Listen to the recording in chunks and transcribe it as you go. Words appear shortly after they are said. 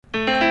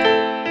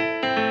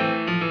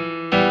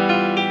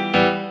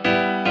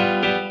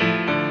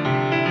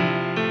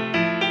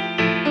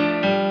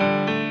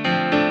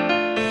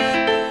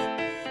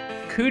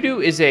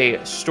is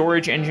a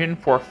storage engine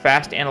for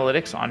fast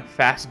analytics on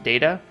fast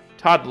data.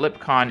 Todd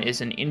Lipcon is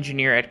an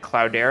engineer at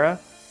Cloudera,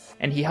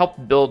 and he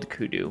helped build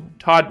Kudu.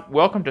 Todd,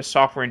 welcome to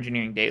Software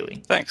Engineering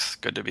Daily. Thanks.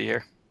 Good to be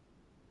here.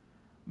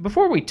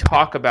 Before we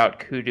talk about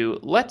Kudu,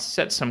 let's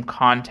set some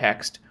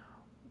context.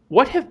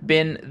 What have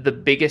been the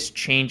biggest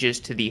changes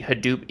to the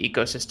Hadoop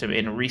ecosystem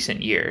in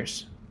recent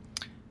years?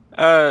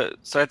 So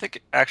I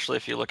think actually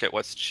if you look at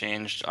what's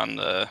changed in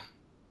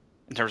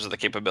terms of the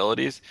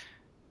capabilities,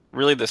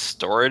 really the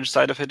storage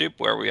side of Hadoop,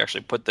 where we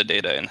actually put the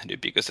data in the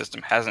Hadoop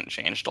ecosystem, hasn't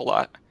changed a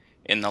lot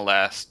in the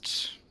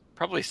last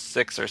probably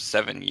 6 or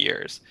 7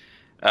 years.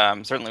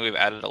 Certainly we've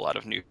added a lot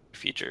of new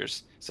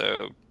features.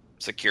 So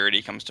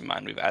security comes to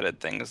mind. We've added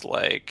things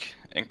like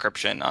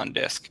encryption on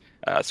disk.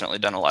 Certainly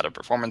done a lot of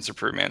performance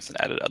improvements and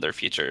added other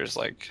features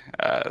like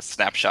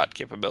snapshot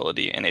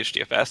capability in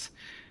HDFS.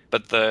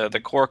 But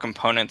the core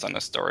components on the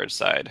storage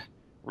side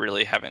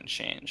really haven't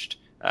changed.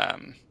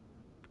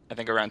 I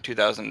think around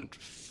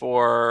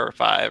 2004 or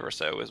 5 or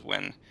so was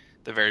when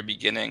the very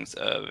beginnings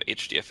of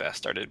HDFS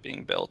started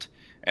being built,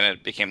 and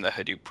it became the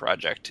Hadoop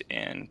project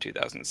in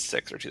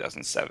 2006 or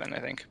 2007, I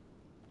think.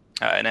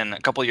 And then a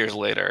couple years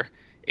later,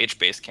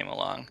 HBase came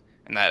along,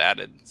 and that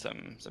added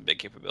some big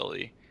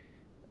capability.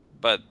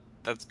 But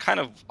that's kind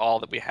of all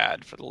that we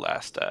had for the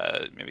last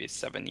maybe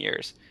 7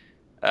 years.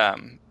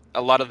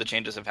 A lot of the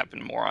changes have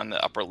happened more on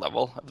the upper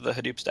level of the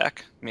Hadoop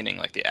stack, meaning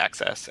like the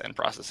access and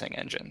processing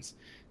engines.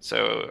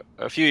 So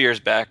a few years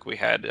back, we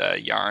had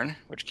Yarn,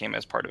 which came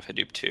as part of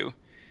Hadoop 2,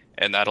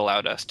 and that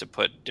allowed us to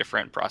put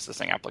different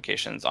processing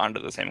applications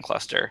onto the same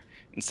cluster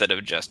instead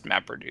of just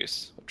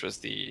MapReduce, which was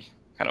the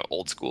kind of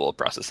old school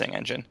processing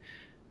engine.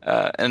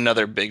 And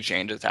another big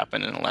change that's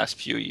happened in the last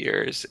few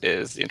years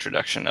is the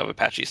introduction of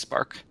Apache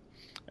Spark.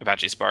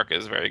 Apache Spark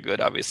is very good,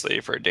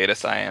 obviously, for data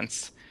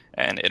science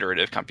and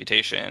iterative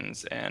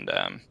computations, and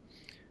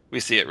we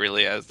see it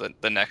really as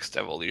the next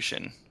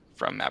evolution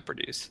from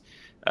MapReduce.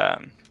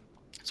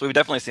 So we've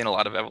definitely seen a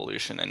lot of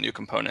evolution and new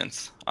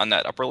components on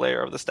that upper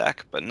layer of the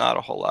stack, but not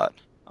a whole lot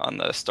on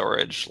the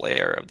storage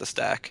layer of the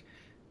stack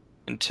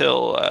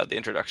until the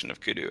introduction of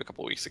Kudu a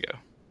couple weeks ago.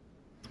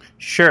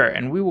 Sure,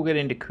 and we will get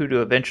into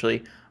Kudu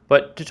eventually.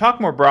 But to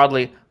talk more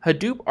broadly,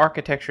 Hadoop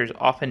architectures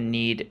often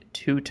need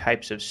two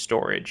types of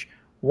storage.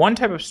 One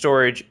type of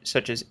storage,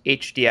 such as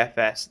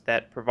HDFS,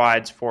 that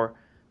provides for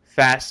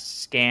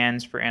fast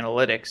scans for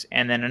analytics,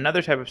 and then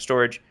another type of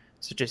storage,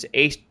 such as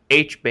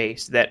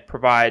HBase, that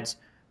provides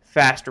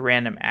fast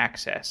random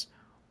access.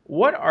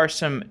 What are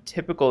some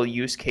typical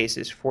use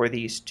cases for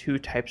these two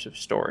types of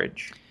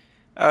storage?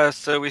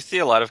 So we see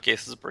a lot of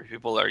cases where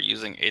people are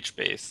using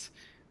HBase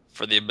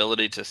for the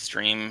ability to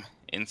stream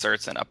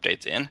inserts and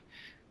updates in.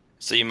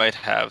 So you might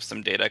have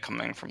some data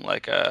coming from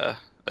like a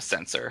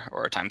sensor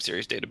or a time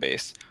series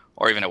database,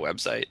 or even a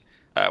website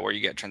where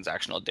you get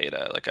transactional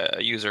data, like a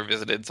user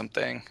visited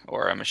something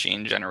or a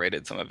machine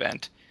generated some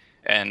event.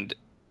 And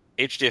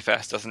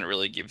HDFS doesn't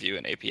really give you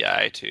an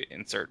API to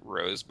insert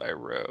rows by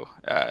row.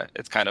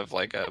 It's kind of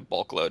like a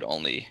bulk load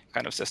only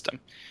kind of system.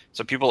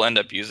 So people end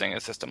up using a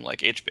system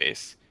like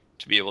HBase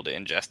to be able to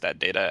ingest that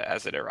data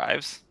as it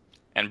arrives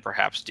and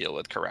perhaps deal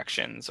with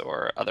corrections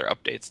or other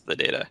updates to the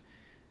data.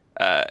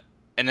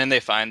 And then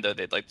they find that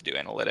they'd like to do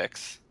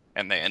analytics,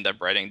 and they end up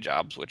writing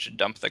jobs which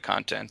dump the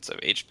contents of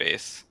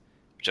HBase,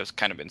 which has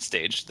kind of been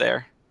staged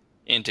there,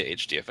 into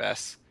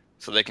HDFS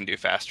so they can do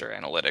faster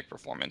analytic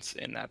performance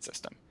in that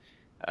system.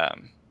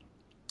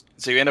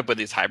 So you end up with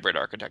these hybrid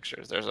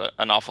architectures. There's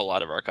an awful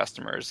lot of our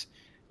customers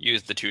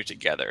use the two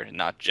together,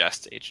 not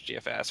just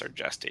HDFS or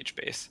just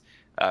HBase,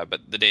 but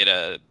the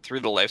data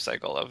through the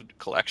lifecycle of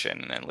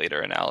collection and then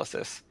later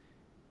analysis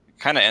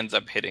kind of ends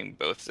up hitting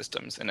both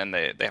systems, and then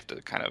they have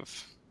to kind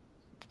of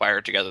wire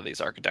together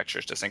these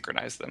architectures to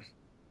synchronize them.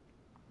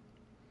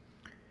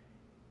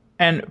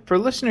 And for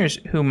listeners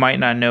who might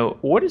not know,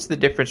 what is the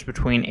difference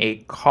between a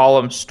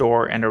column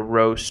store and a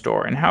row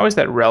store, and how is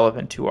that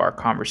relevant to our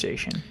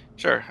conversation?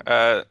 Sure.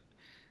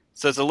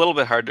 So it's a little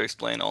bit hard to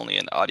explain only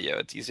in audio.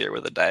 It's easier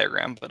with a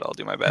diagram, but I'll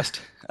do my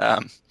best.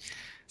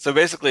 So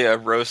basically a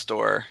row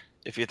store,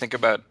 if you think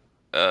about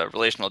a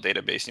relational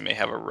database, you may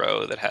have a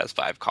row that has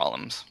 5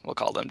 columns. We'll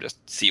call them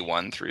just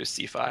C1 through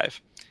C5.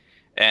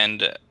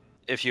 And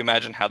if you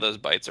imagine how those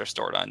bytes are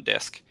stored on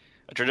disk,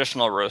 a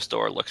traditional row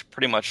store looks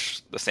pretty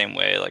much the same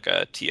way like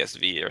a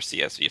TSV or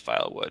CSV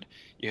file would.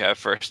 You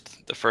have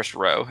the first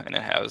row, and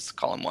it has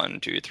column 1,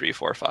 2, 3,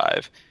 4,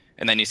 5.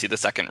 And then you see the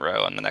second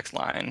row on the next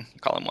line,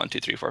 column 1, 2,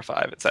 3, 4,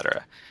 5,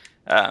 etc.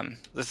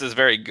 This is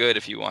very good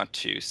if you want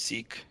to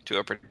seek to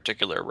a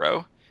particular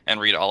row and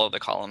read all of the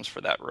columns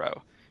for that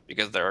row,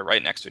 because they're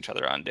right next to each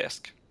other on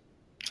disk.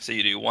 So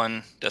you do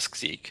one disk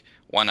seek,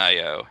 one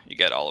I/O, you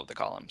get all of the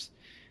columns.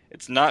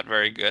 It's not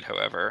very good,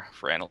 however,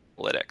 for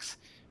analytics,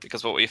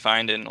 because what we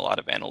find in a lot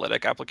of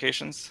analytic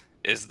applications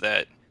is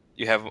that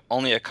you have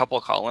only a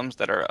couple columns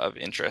that are of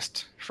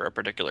interest for a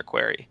particular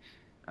query.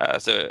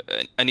 So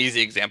an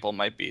easy example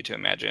might be to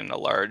imagine a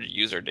large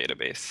user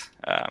database.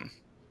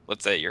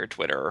 Let's say you're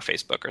Twitter or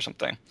Facebook or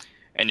something,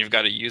 and you've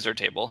got a user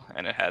table,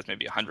 and it has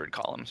maybe 100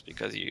 columns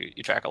because you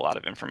track a lot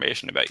of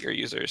information about your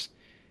users.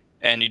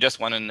 And you just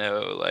want to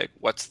know, like,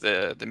 what's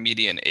the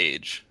median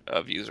age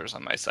of users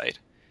on my site.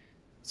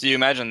 So you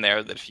imagine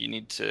there that if you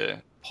need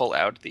to pull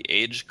out the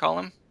age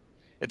column,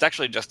 it's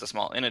actually just a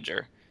small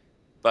integer.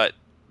 But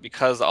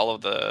because all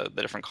of the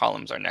different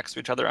columns are next to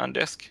each other on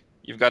disk,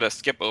 you've got to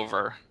you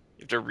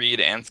have to read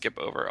and skip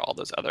over all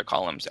those other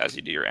columns as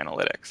you do your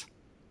analytics.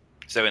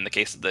 So in the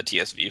case of the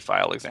TSV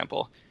file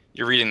example,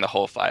 you're reading the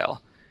whole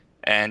file,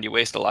 and you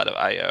waste a lot of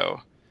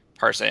I/O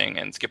parsing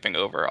and skipping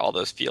over all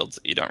those fields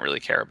that you don't really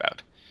care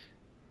about.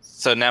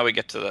 So now we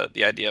get to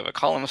the idea of a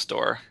column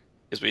store,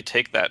 is we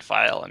take that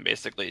file and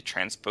basically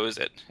transpose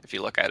it. If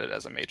you look at it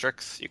as a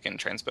matrix, you can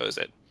transpose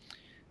it.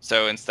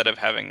 So instead of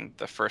having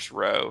the first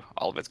row,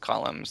 all of its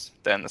columns,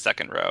 then the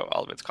second row,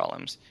 all of its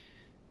columns,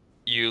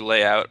 you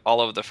lay out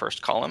all of the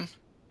first column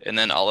and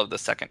then all of the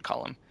second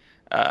column,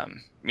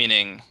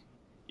 meaning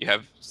you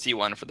have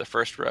C1 for the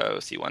first row,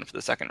 C1 for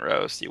the second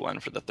row,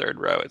 C1 for the third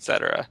row,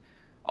 etc.,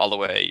 all the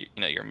way,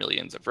 your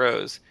millions of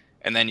rows,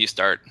 and then you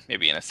start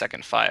maybe in a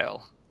second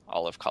file,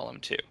 all of column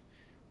 2.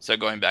 So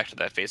going back to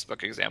that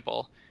Facebook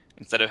example,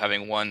 instead of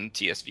having one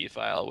TSV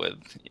file with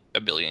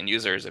a billion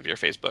users of your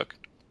Facebook,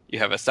 you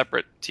have a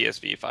separate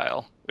TSV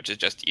file, which is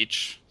just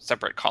each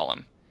separate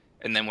column.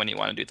 And then when you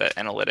want to do that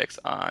analytics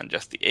on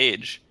just the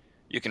age,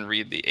 you can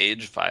read the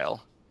age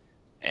file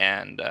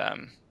and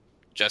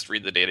just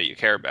read the data you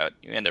care about.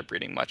 You end up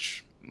reading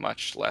much,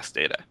 much less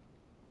data.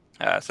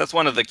 So that's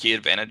one of the key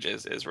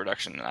advantages, is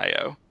reduction in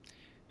I/O.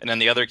 And then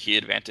the other key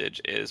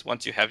advantage is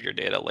once you have your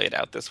data laid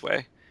out this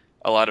way,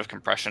 a lot of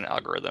compression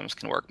algorithms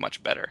can work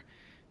much better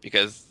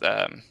because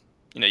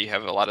you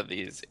have a lot of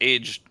these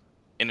age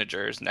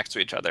integers next to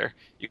each other.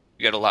 You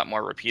get a lot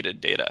more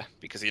repeated data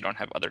because you don't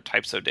have other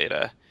types of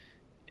data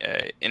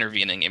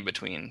intervening in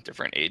between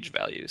different age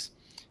values.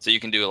 So you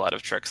can do a lot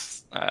of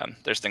tricks.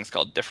 There's things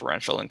called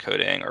differential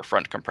encoding or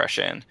front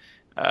compression.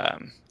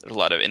 There's a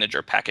lot of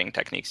integer packing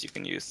techniques you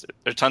can use.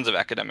 There's tons of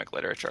academic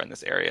literature in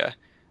this area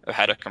of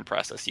how to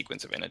compress a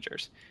sequence of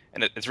integers.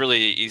 And it's really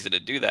easy to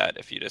do that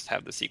if you just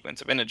have the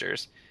sequence of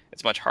integers.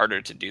 It's much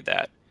harder to do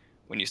that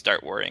when you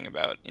start worrying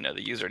about,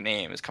 the user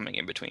name is coming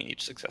in between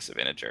each successive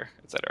integer,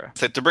 etc.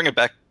 So to bring it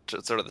back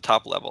to sort of the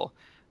top level,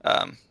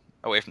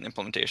 away from the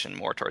implementation,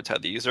 more towards how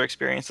the user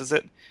experiences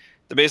it,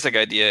 the basic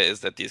idea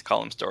is that these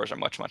column stores are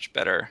much, much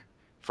better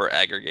for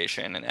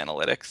aggregation and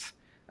analytics,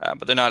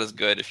 but they're not as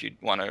good if you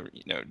want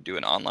to, do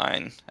an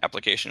online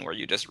application where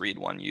you just read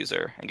one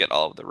user and get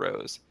all of the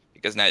rows,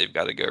 because now you've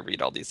got to go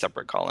read all these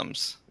separate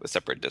columns with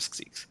separate disk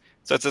seeks.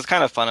 So it's this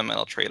kind of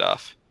fundamental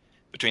trade-off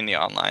between the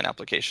online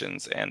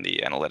applications and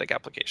the analytic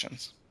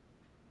applications.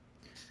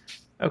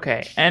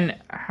 Okay, and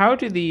how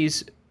do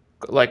these,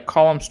 like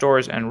column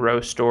stores and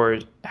row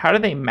stores, how do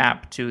they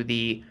map to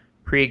the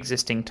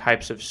pre-existing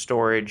types of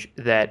storage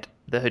that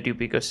the Hadoop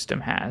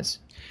ecosystem has?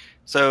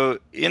 So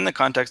in the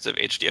context of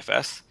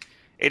HDFS,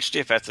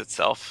 HDFS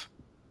itself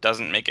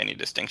doesn't make any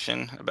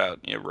distinction about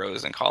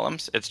rows and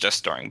columns. It's just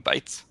storing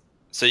bytes.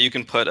 So you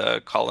can put a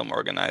column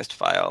organized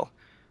file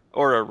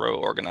or a row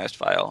organized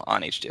file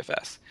on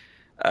HDFS.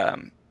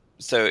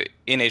 So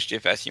in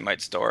HDFS, you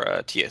might store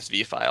a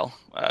TSV file,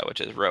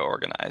 which is row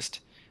organized.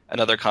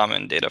 Another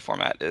common data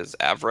format is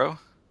Avro,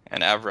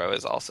 and Avro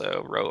is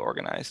also row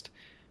organized.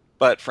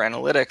 But for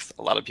analytics,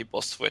 a lot of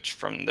people switch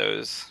from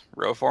those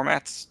row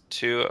formats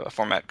to a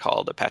format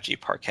called Apache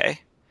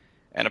Parquet.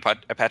 And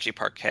Apache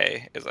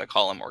Parquet is a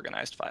column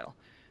organized file.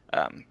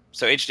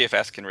 So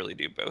HDFS can really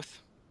do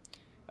both.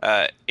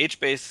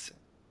 HBase,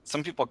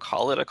 some people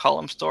call it a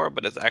column store,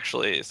 but it's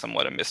actually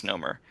somewhat a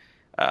misnomer.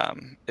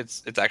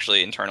 It's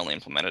actually internally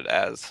implemented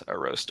as a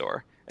row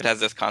store. It has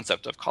this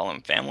concept of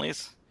column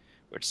families,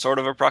 which sort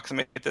of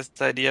approximate this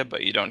idea,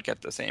 but you don't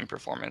get the same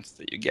performance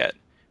that you get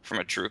from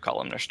a true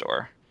columnar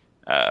store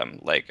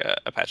like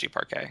Apache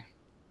Parquet.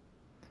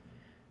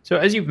 So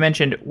as you've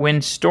mentioned,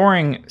 when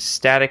storing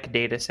static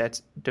data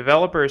sets,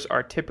 developers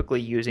are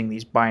typically using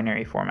these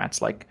binary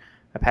formats like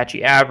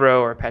Apache Avro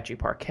or Apache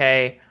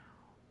Parquet.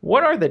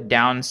 What are the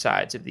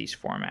downsides of these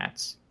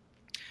formats?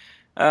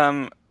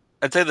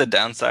 I'd say the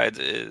downsides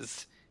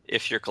is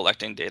if you're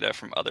collecting data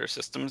from other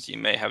systems, you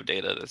may have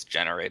data that's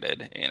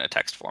generated in a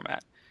text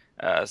format.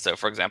 So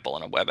for example,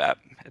 in a web app,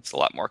 it's a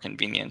lot more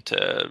convenient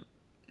to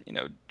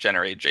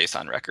generate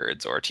JSON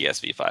records or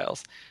TSV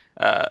files.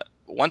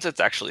 Once it's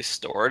actually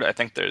stored, I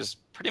think there's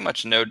pretty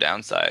much no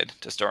downside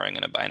to storing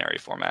in a binary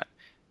format.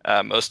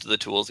 Most of the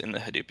tools in the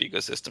Hadoop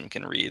ecosystem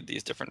can read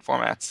these different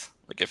formats.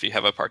 Like if you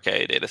have a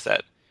Parquet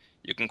dataset,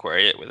 you can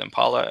query it with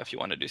Impala. If you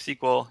want to do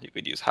SQL, you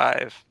could use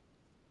Hive.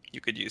 You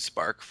could use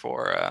Spark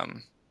for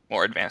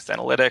more advanced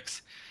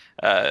analytics.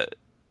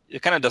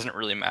 It kind of doesn't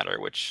really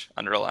matter which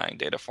underlying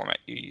data format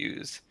you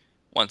use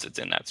once it's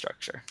in that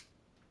structure.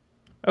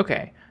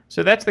 Okay,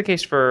 so that's the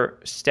case for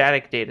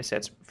static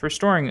datasets. For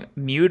storing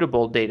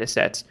mutable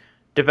datasets,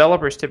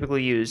 developers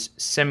typically use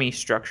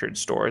semi-structured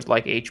stores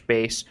like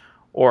HBase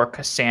or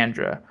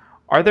Cassandra.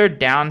 Are there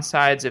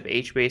downsides of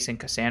HBase and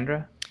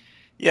Cassandra?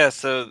 Yeah,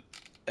 so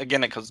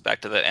again, it comes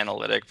back to the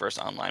analytic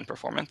versus online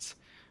performance,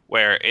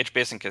 where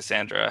HBase and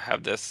Cassandra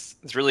have this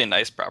really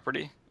nice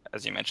property.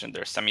 As you mentioned,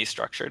 they're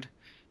semi-structured,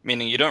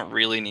 meaning you don't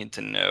really need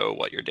to know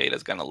what your data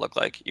is going to look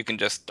like. You can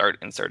just start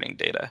inserting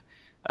data.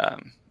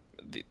 Um,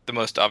 the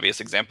most obvious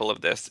example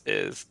of this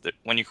is that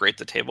when you create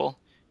the table,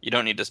 you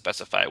don't need to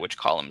specify which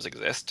columns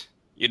exist.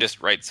 You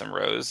just write some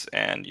rows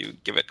and you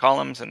give it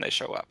columns and they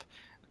show up,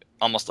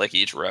 almost like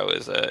each row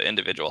is an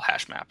individual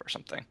hash map or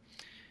something.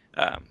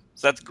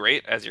 So that's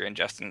great as you're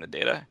ingesting the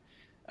data.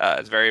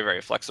 It's very,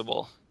 very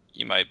flexible.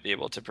 You might be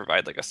able to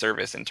provide like a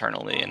service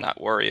internally and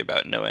not worry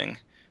about knowing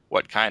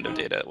what kind of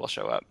data will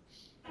show up.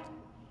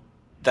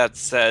 That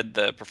said,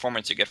 the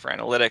performance you get for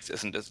analytics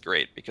isn't as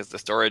great because the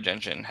storage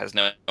engine has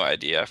no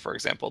idea, for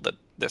example, that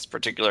this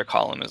particular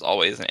column is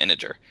always an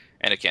integer,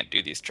 and it can't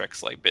do these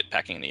tricks like bit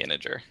packing the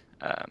integer.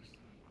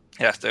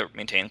 It has to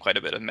maintain quite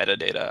a bit of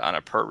metadata on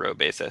a per row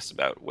basis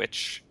about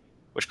which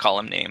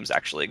column names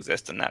actually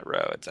exist in that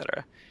row,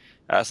 etc.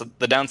 So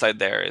the downside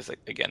there is,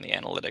 again, the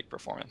analytic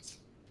performance.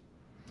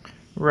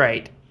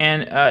 Right.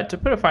 And to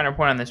put a finer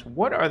point on this,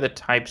 what are the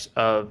types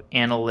of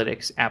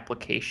analytics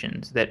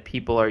applications that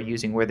people are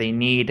using where they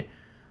need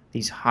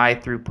these high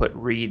throughput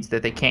reads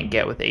that they can't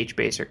get with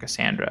HBase or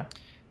Cassandra?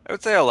 I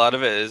would say a lot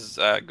of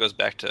it goes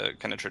back to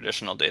kind of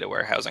traditional data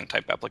warehousing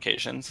type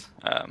applications.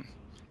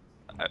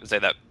 I would say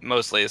that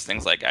mostly is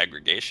things like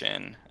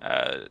aggregation,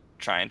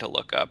 trying to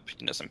look up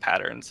some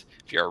patterns.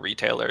 If you're a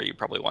retailer, you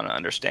probably want to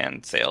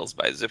understand sales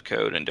by zip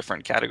code and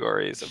different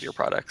categories of your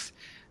products.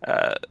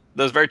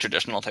 Those very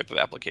traditional type of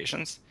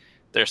applications,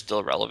 they're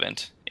still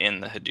relevant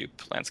in the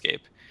Hadoop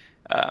landscape.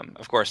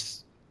 Of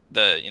course,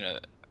 the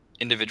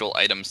individual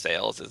item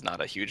sales is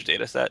not a huge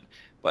data set,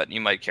 but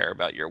you might care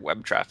about your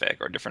web traffic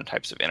or different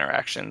types of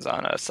interactions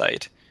on a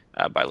site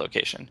by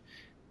location.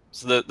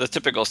 So the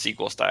typical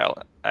SQL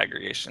style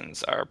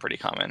aggregations are pretty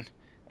common.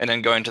 And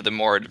then going to the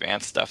more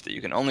advanced stuff that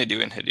you can only do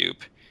in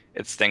Hadoop,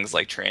 it's things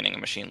like training a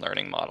machine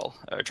learning model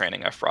or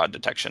training a fraud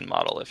detection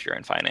model if you're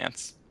in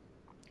finance.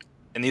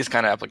 In these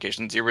kind of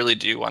applications, you really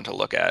do want to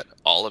look at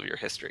all of your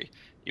history.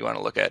 You want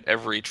to look at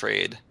every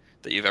trade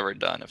that you've ever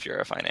done if you're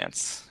a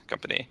finance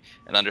company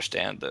and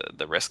understand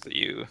the risk that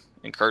you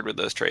incurred with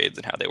those trades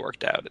and how they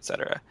worked out, et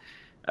cetera.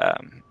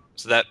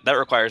 So that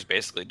requires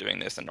basically doing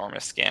this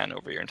enormous scan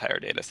over your entire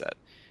data set.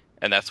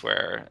 And that's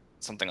where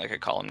something like a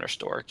columnar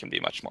store can be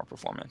much more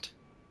performant.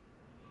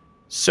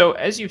 So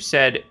as you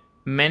said,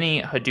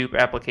 many Hadoop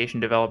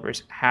application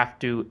developers have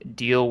to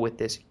deal with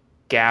this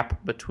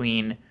gap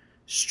between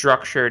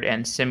structured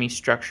and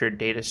semi-structured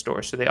data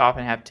stores. So they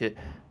often have to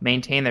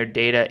maintain their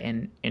data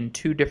in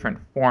two different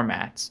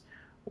formats.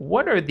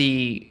 What are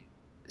the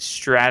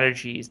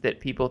strategies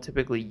that people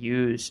typically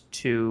use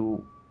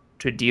to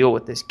deal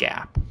with this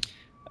gap?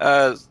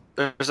 There's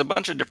a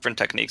bunch of different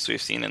techniques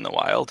we've seen in the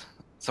wild.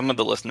 Some of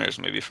the listeners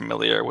may be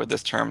familiar with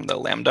this term, the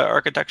Lambda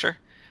architecture,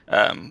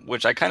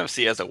 which I kind of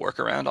see as a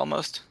workaround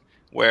almost,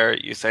 where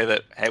you say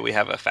that, hey, we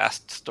have a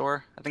fast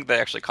store. I think they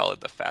actually call it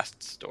the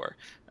fast store,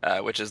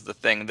 which is the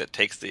thing that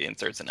takes the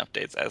inserts and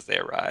updates as they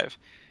arrive.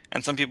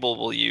 And some people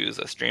will use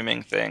a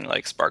streaming thing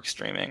like Spark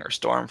Streaming or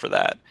Storm for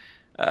that.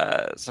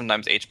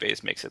 Sometimes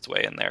HBase makes its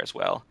way in there as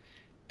well.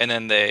 And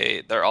then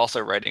they're also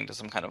writing to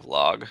some kind of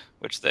log,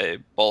 which they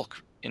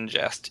bulk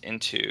ingest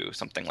into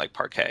something like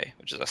Parquet,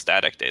 which is a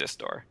static data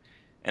store.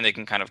 And they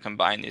can kind of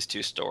combine these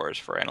two stores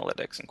for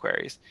analytics and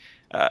queries.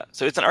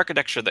 So it's an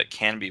architecture that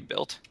can be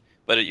built,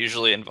 but it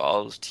usually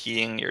involves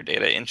keying your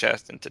data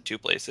ingest into two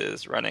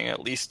places, running at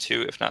least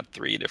two, if not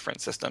three different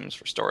systems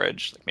for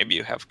storage. Like maybe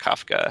you have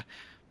Kafka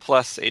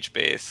plus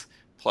HBase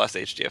plus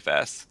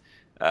HDFS,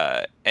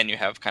 and you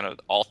have kind of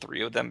all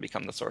three of them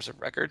become the source of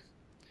record.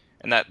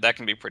 And that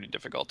can be pretty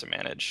difficult to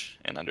manage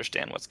and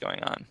understand what's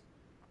going on.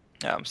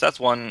 So that's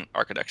one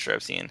architecture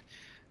I've seen.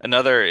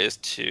 Another is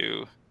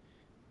to,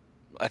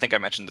 I think I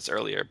mentioned this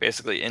earlier,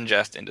 basically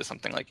ingest into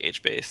something like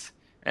HBase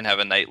and have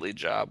a nightly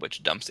job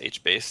which dumps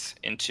HBase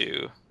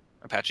into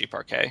Apache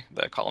Parquet,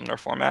 the columnar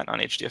format on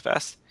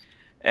HDFS.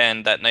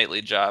 And that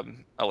nightly job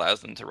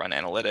allows them to run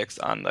analytics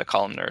on the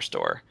columnar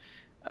store.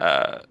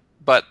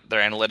 But their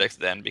analytics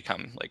then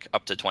become like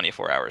up to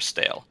 24 hours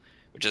stale,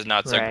 which is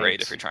not so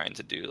great if you're trying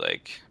to do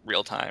like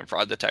real-time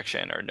fraud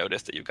detection or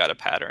notice that you've got a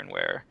pattern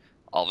where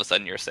all of a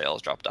sudden your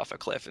sales dropped off a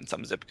cliff in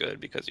some zip code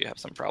because you have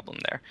some problem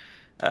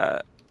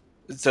there.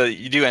 So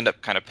you do end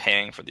up kind of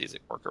paying for these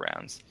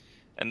workarounds.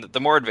 And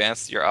the more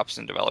advanced your ops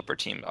and developer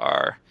teams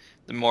are,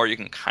 the more you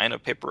can kind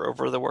of paper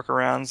over the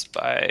workarounds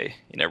by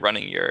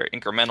running your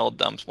incremental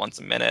dumps once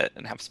a minute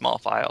and have small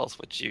files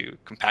which you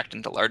compact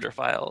into larger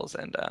files.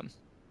 And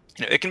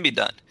it can be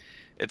done.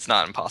 It's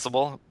not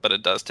impossible, but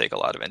it does take a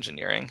lot of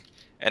engineering.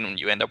 And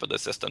you end up with a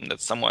system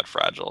that's somewhat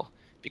fragile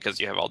because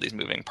you have all these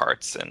moving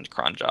parts and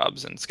cron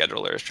jobs and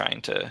schedulers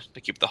trying to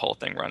keep the whole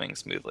thing running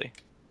smoothly.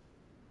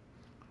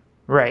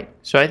 Right.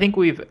 So I think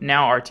we've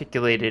now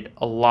articulated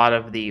a lot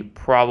of the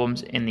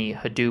problems in the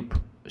Hadoop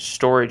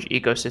storage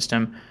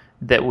ecosystem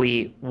that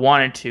we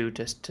wanted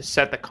to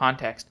set the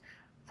context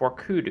for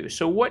Kudu.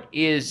 So what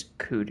is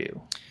Kudu?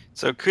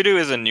 So Kudu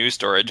is a new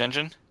storage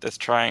engine that's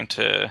trying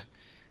to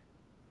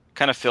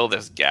kind of fill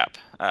this gap.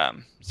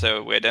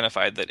 So we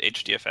identified that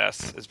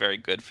HDFS is very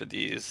good for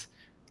these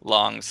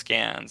long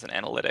scans and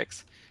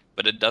analytics,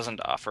 but it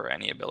doesn't offer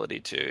any ability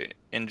to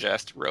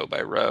ingest row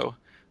by row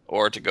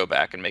or to go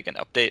back and make an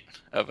update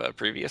of a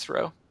previous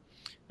row.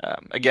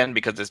 Again,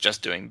 because it's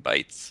just doing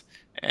bytes,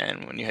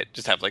 and when you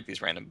just have like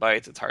these random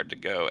bytes, it's hard to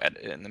go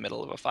in the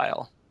middle of a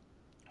file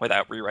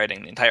without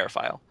rewriting the entire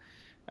file.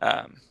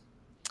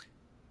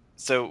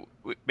 So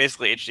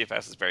basically,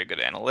 HDFS is very good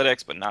at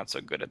analytics, but not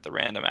so good at the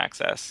random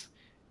access.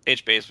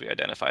 HBase we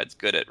identified is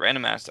good at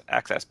random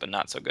access, but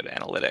not so good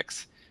at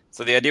analytics.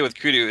 So the idea with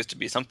Kudu is to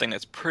be something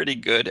that's pretty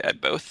good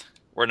at both.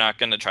 We're not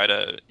going to try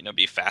to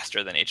be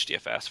faster than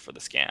HDFS for the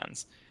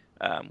scans.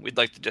 We'd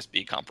like to just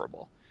be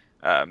comparable,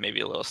 maybe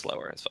a little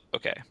slower.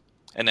 Okay.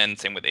 And then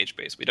same with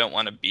HBase. We don't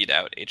want to beat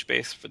out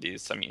HBase for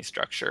these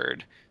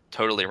semi-structured,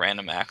 totally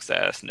random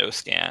access, no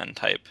scan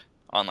type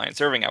online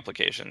serving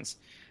applications.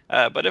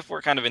 But if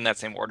we're kind of in that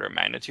same order of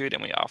magnitude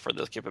and we offer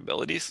those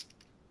capabilities,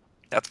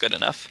 that's good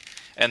enough.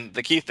 And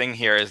the key thing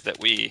here is that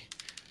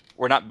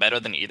we're not better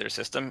than either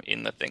system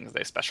in the things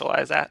they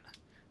specialize at,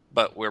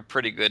 but we're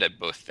pretty good at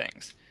both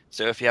things.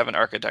 So if you have an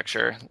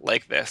architecture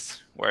like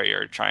this, where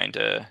you're trying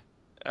to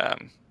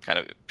kind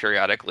of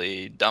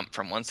periodically dump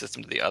from one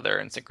system to the other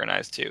and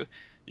synchronize to,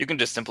 you can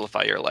just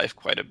simplify your life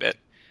quite a bit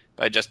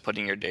by just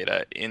putting your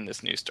data in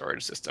this new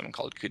storage system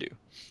called Kudu.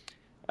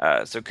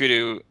 So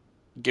Kudu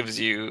gives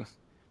you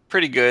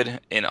pretty good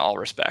in all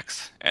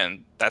respects,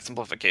 and that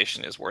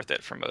simplification is worth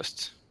it for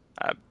most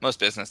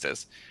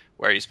businesses,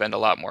 where you spend a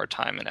lot more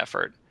time and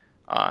effort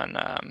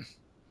on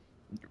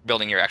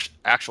building your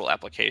actual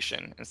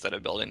application instead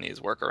of building these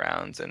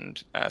workarounds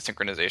and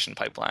synchronization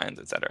pipelines,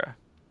 etc.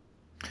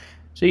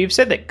 So you've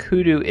said that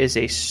Kudu is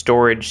a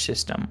storage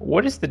system.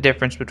 What is the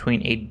difference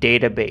between a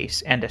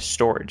database and a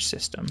storage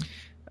system?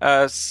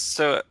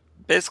 So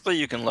basically,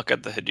 you can look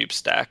at the Hadoop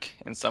stack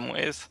in some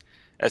ways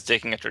as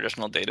taking a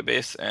traditional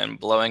database and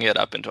blowing it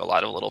up into a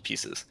lot of little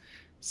pieces.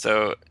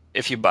 So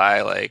if you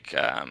buy like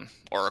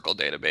Oracle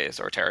database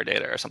or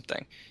Teradata or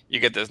something, you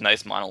get this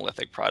nice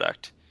monolithic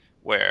product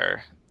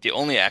where the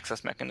only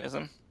access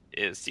mechanism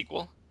is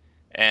SQL,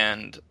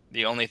 and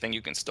the only thing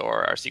you can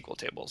store are SQL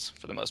tables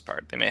for the most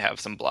part. They may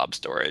have some blob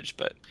storage,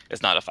 but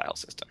it's not a file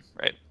system,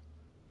 right?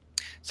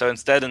 So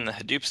instead, in the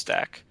Hadoop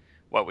stack,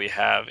 what we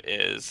have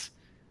is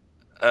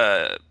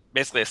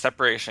basically a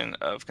separation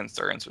of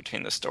concerns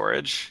between the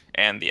storage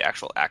and the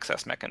actual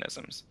access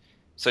mechanisms.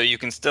 So you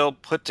can still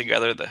put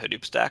together the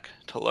Hadoop stack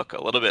to look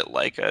a little bit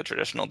like a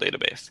traditional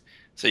database.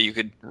 So you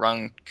could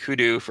run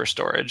Kudu for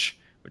storage,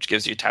 which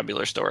gives you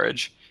tabular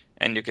storage,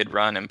 and you could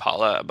run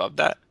Impala above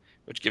that,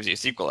 which gives you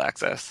SQL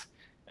access.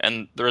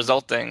 And the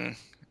resulting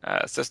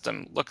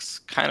system looks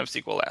kind of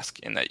SQL-esque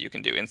in that you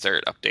can do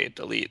insert, update,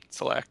 delete,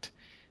 select,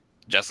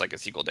 just like a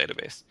SQL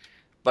database.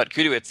 But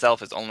Kudu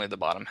itself is only the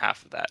bottom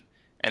half of that.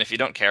 And if you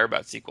don't care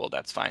about SQL,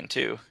 that's fine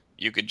too.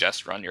 You could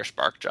just run your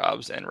Spark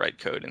jobs and write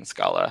code in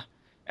Scala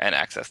and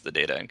access the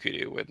data in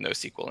Kudu with no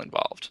SQL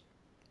involved.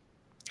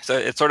 So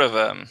it's sort of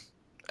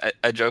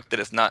a joke that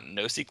it's not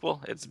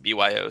NoSQL, it's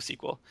BYO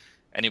SQL.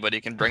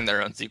 Anybody can bring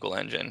their own SQL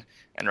engine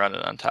and run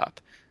it on top.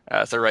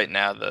 So right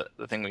now,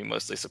 the thing we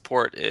mostly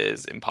support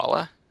is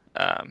Impala,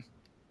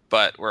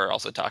 but we're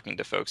also talking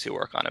to folks who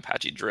work on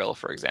Apache Drill,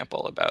 for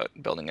example, about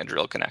building a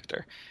drill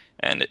connector.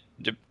 And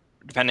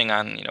depending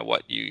on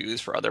what you use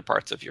for other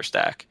parts of your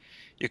stack,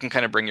 you can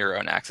kind of bring your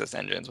own access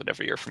engines,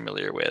 whatever you're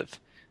familiar with,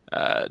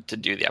 to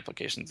do the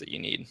applications that you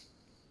need.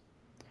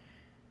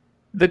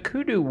 The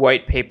Kudu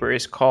white paper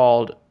is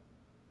called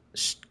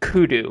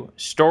Kudu,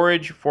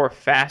 Storage for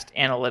Fast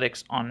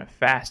Analytics on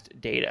Fast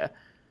Data.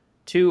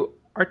 To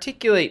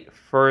articulate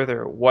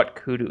further what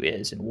Kudu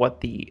is and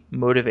what the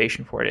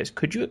motivation for it is,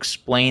 could you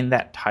explain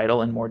that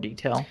title in more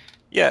detail?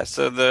 Yeah,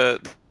 so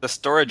the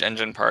storage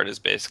engine part is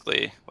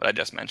basically what I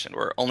just mentioned.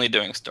 We're only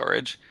doing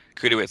storage.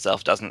 Kudu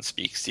itself doesn't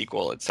speak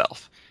SQL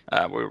itself.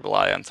 We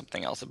rely on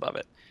something else above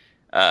it.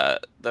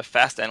 The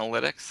fast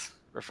analytics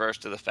refers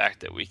to the fact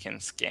that we can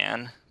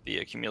scan the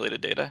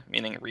accumulated data,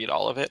 meaning read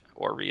all of it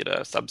or read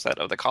a subset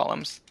of the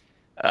columns,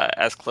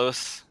 as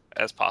close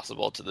as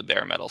possible to the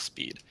bare metal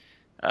speed.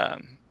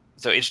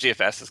 So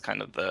HDFS is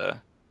kind of the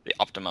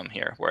optimum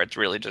here, where it's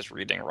really just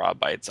reading raw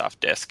bytes off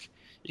disk.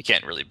 You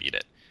can't really beat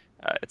it.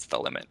 It's the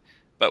limit.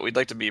 But we'd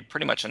like to be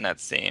pretty much in that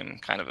same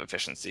kind of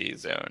efficiency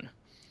zone.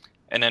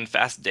 And then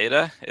fast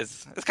data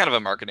is kind of a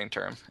marketing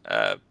term.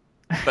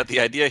 But the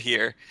idea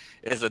here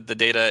is that the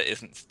data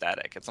isn't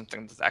static. It's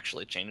something that's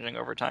actually changing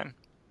over time,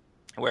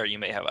 where you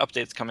may have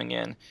updates coming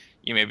in.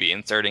 You may be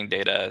inserting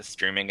data,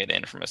 streaming it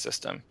in from a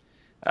system.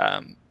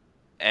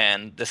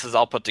 And this is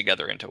all put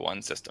together into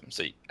one system.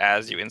 So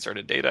as you insert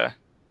a data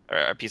or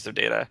a piece of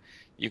data,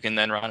 you can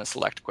then run a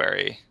select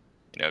query,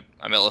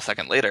 a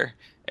millisecond later,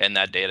 and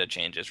that data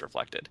change is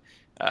reflected.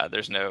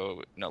 There's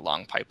no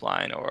long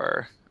pipeline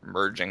or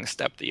merging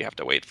step that you have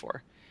to wait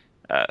for.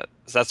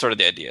 So that's sort of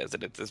the idea, is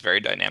that it's this very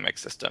dynamic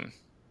system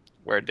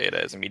where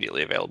data is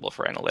immediately available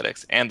for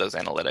analytics, and those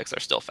analytics are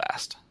still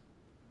fast.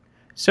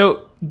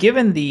 So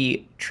given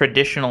the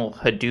traditional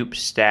Hadoop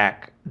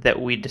stack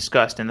that we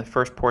discussed in the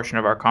first portion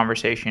of our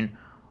conversation,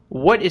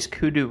 what is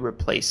Kudu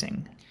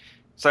replacing?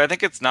 So I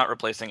think it's not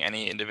replacing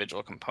any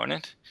individual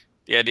component.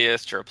 The idea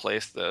is to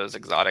replace those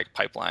exotic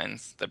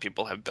pipelines that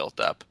people have built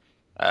up,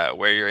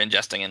 where you're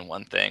ingesting in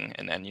one thing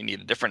and then you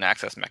need a different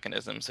access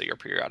mechanism, so you're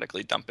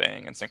periodically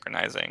dumping and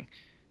synchronizing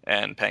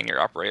and paying your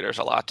operators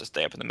a lot to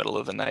stay up in the middle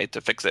of the night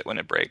to fix it when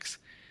it breaks.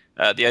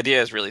 The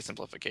idea is really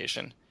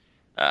simplification.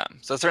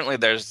 So certainly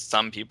there's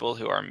some people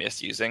who are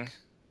misusing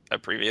a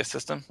previous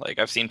system. Like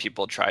I've seen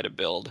people try to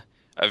build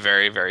a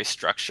very, very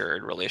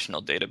structured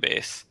relational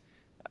database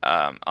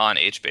on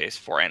HBase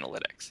for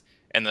analytics,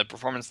 and the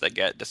performance they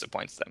get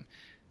disappoints them.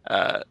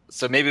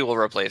 So maybe we'll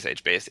replace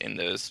HBase in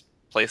those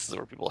places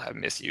where people have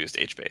misused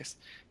HBase.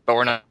 But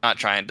we're not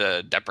trying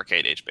to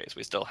deprecate HBase.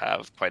 We still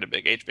have quite a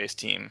big HBase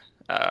team.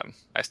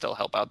 I still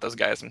help out those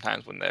guys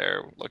sometimes when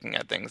they're looking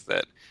at things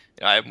that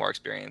I have more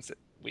experience.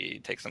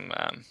 We take some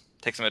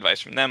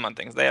advice from them on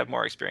things they have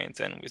more experience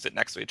in. We sit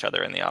next to each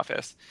other in the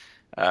office.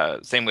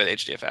 Same with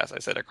HDFS. I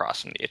sit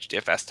across from the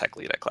HDFS tech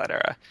lead at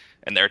Cloudera,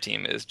 and their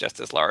team is just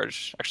as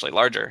large, actually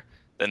larger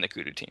than the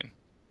Kudu team.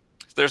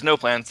 So there's no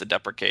plans to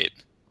deprecate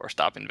or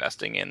stop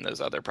investing in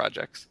those other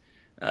projects.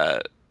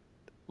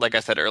 Like I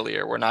said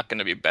earlier, we're not going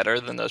to be better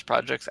than those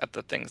projects at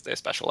the things they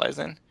specialize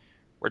in.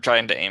 We're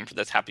trying to aim for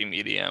this happy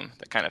medium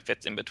that kind of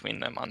fits in between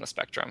them on the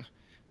spectrum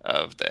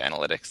of the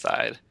analytics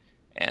side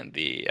and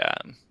the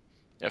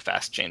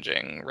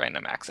fast-changing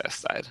random access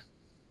side.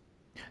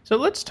 So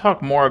let's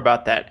talk more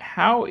about that.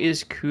 How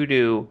is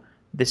Kudu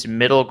this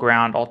middle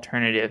ground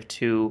alternative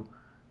to,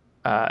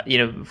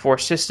 for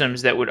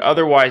systems that would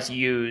otherwise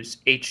use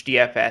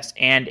HDFS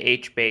and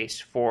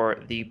HBase for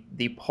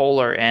the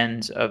polar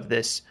ends of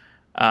this,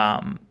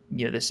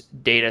 this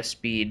data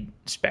speed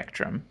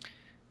spectrum?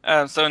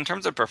 So in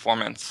terms of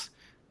performance,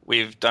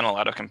 we've done a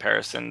lot of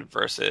comparison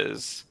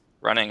versus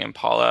running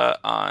Impala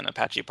on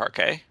Apache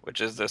Parquet,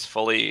 which is this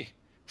fully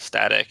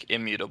static,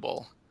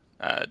 immutable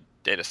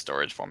data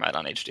storage format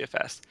on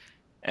HDFS.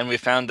 And we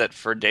found that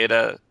for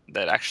data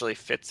that actually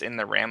fits in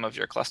the RAM of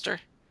your cluster,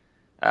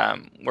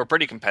 we're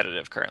pretty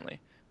competitive currently.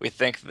 We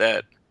think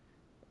that,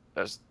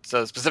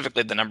 so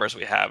specifically the numbers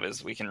we have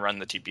is we can run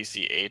the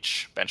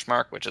TPC-H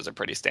benchmark, which is a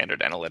pretty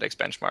standard analytics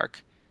benchmark,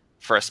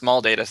 for a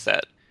small data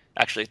set,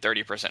 actually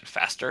 30%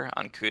 faster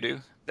on Kudu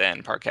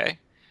than Parquet.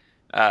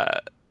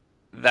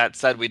 That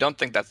said, we don't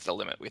think that's the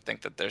limit. We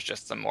think that there's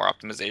just some more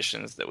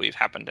optimizations that we've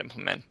happened to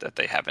implement that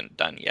they haven't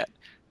done yet.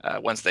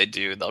 Once they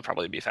do, they'll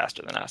probably be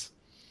faster than us.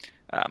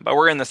 But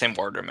we're in the same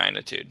order of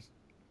magnitude.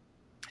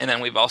 And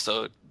then we've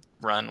also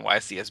run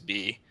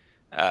YCSB,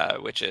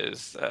 which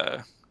is,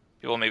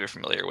 people may be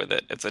familiar with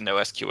it. It's a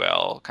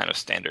NoSQL kind of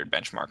standard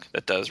benchmark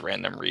that does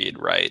random read,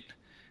 write,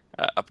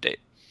 update.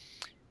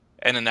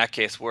 And in that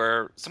case,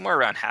 we're somewhere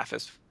around half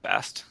as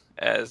fast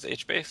as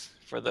HBase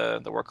for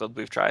the workload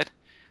we've tried.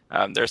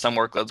 There are some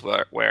workloads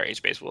where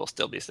HBase will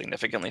still be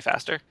significantly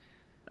faster.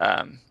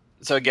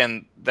 So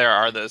again, there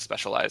are those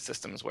specialized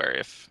systems where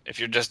if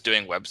you're just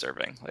doing web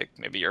serving, like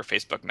maybe your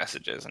Facebook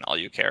messages and all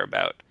you care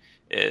about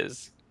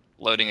is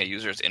loading a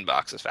user's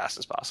inbox as fast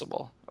as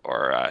possible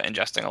or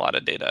ingesting a lot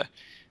of data,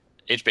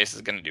 HBase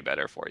is going to do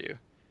better for you.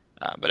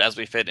 But as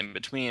we fit in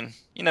between,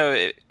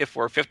 if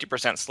we're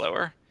 50%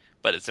 slower,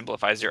 but it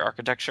simplifies your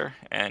architecture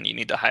and you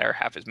need to hire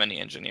half as many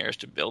engineers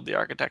to build the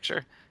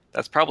architecture,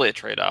 that's probably a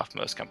trade-off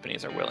most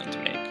companies are willing to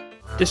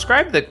make.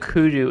 Describe the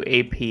Kudu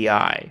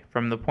API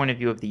from the point of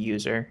view of the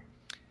user.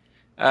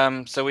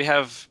 So we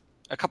have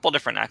a couple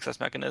different access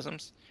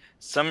mechanisms.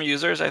 Some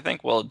users, I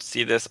think, will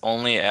see this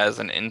only as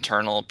an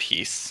internal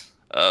piece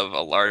of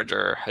a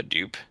larger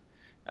Hadoop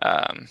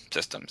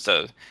system.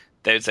 So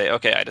they would say,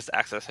 okay, I just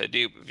access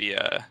Hadoop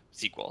via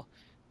SQL.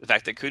 The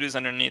fact that Kudu's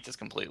underneath is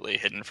completely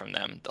hidden from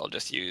them. They'll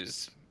just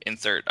use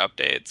insert,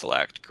 update,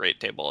 select, create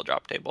table,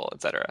 drop table,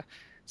 etc.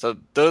 So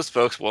those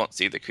folks won't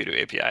see the Kudu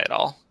API at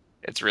all.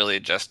 It's really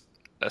just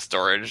a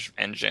storage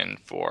engine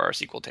for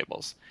SQL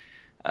tables.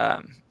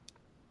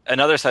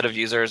 Another set of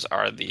users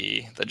are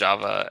the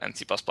Java and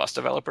C++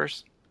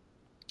 developers.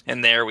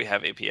 And there we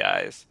have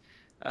APIs,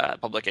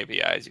 public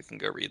APIs. You can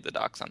go read the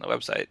docs on the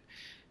website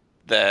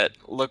that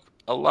look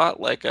a lot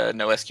like a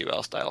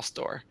NoSQL style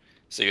store.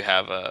 So you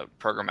have a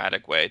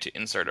programmatic way to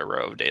insert a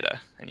row of data,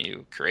 and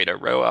you create a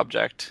row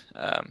object,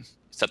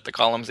 set the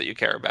columns that you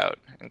care about,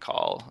 and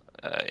call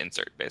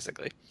insert,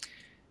 basically.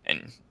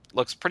 And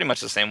looks pretty much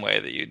the same way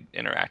that you'd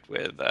interact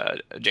with a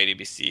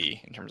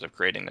JDBC in terms of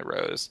creating the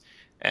rows,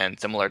 and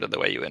similar to the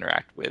way you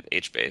interact with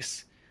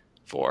HBase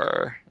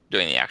for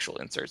doing the actual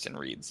inserts and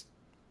reads.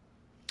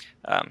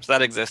 So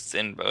that exists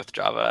in both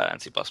Java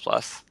and C++,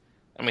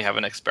 and we have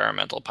an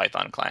experimental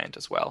Python client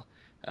as well,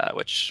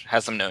 which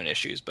has some known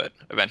issues, but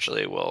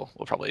eventually we'll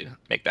probably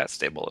make that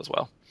stable as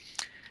well.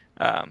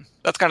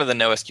 That's kind of the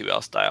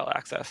NoSQL style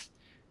access.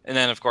 And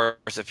then, of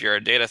course, if you're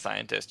a data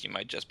scientist, you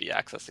might just be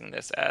accessing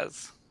this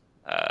as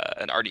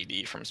an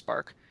RDD from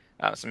Spark.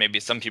 So maybe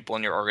some people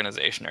in your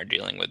organization are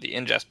dealing with the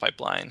ingest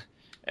pipeline,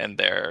 and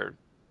they're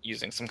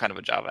using some kind of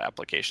a Java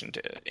application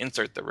to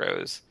insert the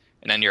rows.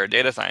 And then you're a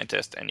data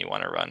scientist, and you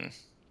want to run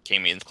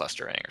k-means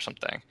clustering or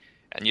something.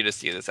 and you just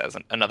see this as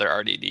another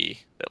RDD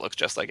that looks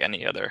just like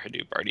any other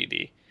Hadoop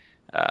RDD.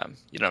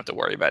 You don't have to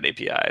worry about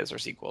APIs or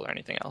SQL or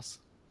anything else.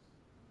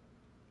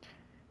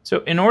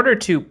 So in order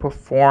to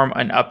perform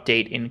an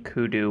update in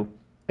Kudu,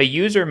 a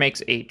user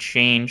makes a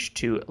change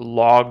to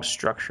log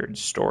structured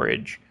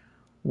storage.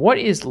 What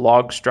is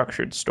log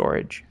structured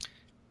storage?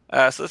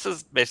 So this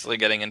is basically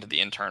getting into the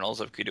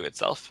internals of Kudu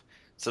itself.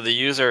 So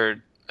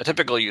a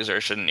typical user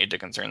shouldn't need to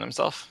concern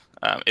themselves.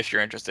 If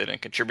you're interested in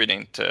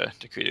contributing to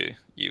Kudu,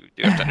 you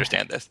do have to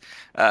understand this.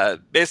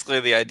 Basically,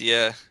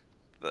 the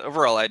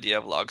overall idea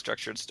of log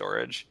structured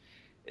storage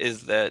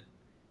is that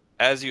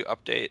as you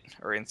update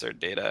or insert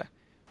data,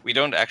 we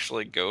don't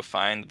actually go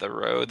find the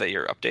row that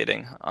you're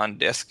updating on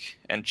disk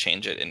and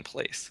change it in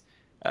place.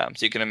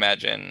 So you can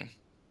imagine,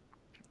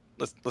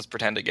 let's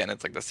pretend again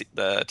it's like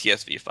the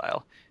TSV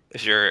file.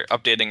 If you're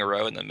updating a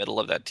row in the middle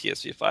of that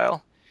TSV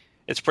file,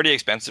 it's pretty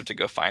expensive to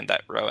go find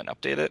that row and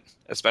update it,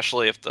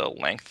 especially if the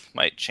length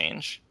might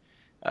change.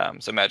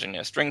 So imagine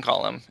a string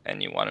column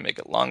and you want to make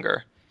it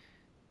longer.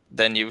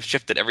 Then you've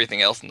shifted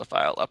everything else in the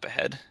file up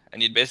ahead,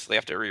 and you'd basically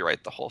have to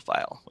rewrite the whole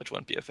file, which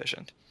wouldn't be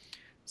efficient.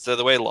 So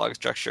the way log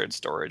structured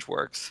storage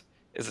works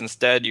is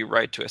instead you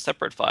write to a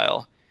separate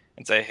file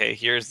and say, hey,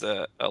 here's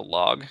a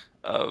log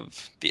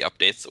of the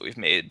updates that we've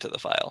made to the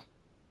file.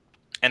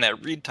 And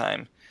at read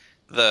time,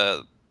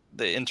 the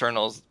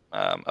internals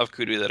of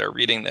Kudu that are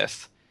reading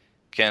this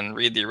can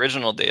read the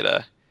original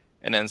data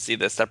and then see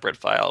this separate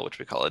file, which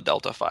we call a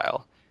delta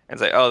file, and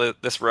say, oh,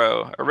 this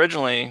row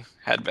originally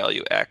had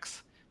value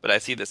X, but I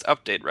see this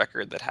update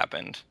record that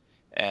happened,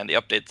 and the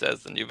update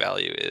says the new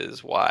value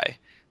is Y.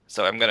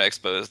 So I'm going to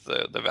expose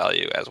the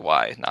value as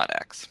Y, not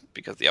X,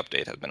 because the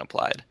update has been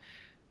applied.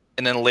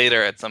 And then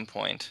later, at some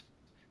point,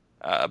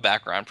 a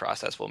background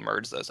process will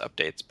merge those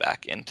updates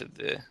back into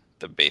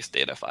the base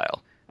data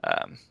file,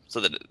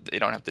 so that they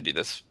don't have to do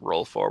this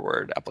roll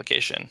forward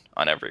application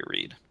on every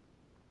read.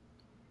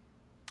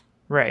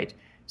 Right.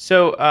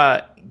 So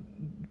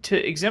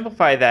to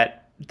exemplify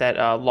that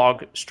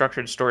log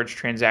structured storage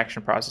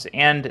transaction process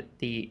and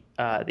the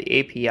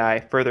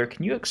API further,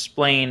 can you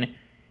explain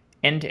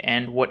end to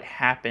end what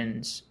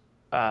happens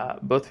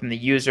both from the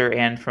user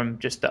and from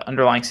just the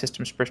underlying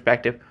system's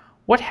perspective?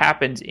 What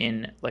happens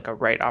in like a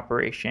write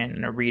operation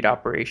and a read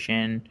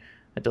operation,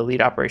 a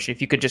delete operation?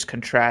 If you could just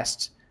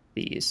contrast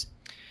these.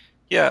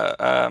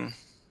 Yeah.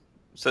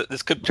 So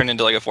this could turn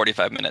into like a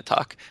 45-minute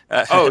talk.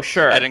 Oh,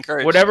 sure. I'd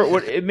encourage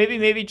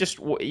maybe just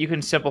you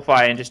can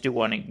simplify and just do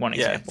one example.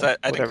 Yeah, so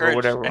I'd encourage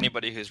whatever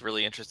anybody who's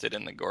really interested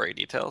in the gory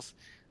details.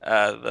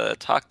 The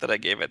talk that I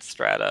gave at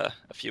Strata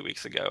a few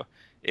weeks ago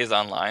is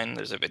online.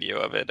 There's a video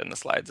of it and the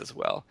slides as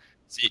well.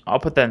 So I'll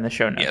put that in the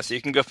show notes. Yeah, so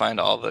you can go find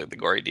all the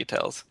gory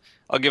details.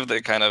 I'll give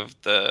the kind of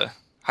the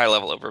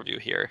high-level overview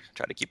here.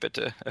 Try to keep it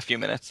to a few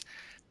minutes.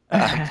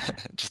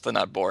 Just to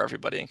not bore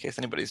everybody in case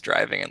anybody's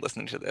driving and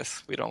listening to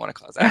this. We don't want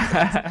to cause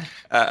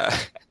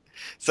accidents.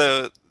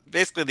 So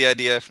basically the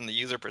idea from the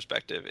user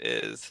perspective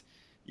is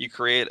you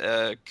create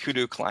a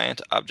Kudu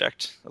client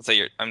object. Let's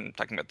say I'm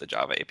talking about the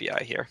Java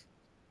API here.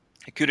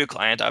 A Kudu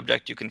client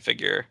object you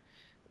configure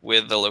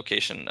with the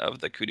location of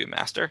the Kudu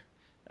master,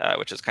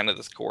 which is kind of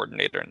this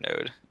coordinator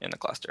node in the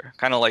cluster,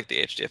 kind of like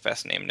the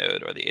HDFS name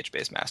node or the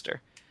HBase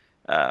master.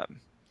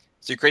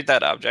 So you create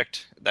that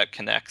object that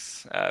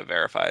connects,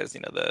 verifies,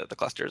 the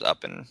cluster is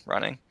up and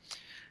running.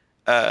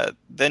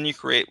 Then you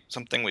create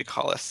something we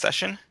call a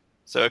session.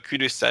 So a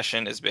Kudu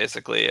session is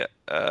basically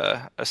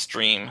a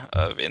stream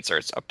of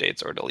inserts,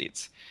 updates, or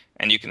deletes.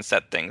 And you can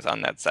set things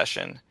on that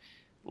session,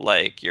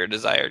 like your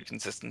desired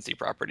consistency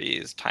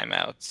properties,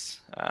 timeouts.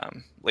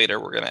 Later,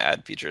 we're going to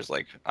add features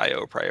like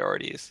I/O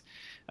priorities.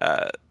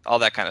 All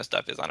that kind of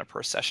stuff is on a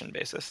per session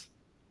basis.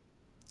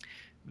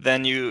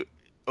 Then you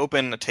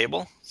open a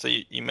table. So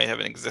you may have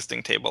an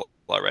existing table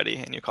already,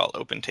 and you call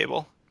open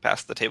table,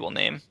 pass the table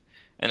name,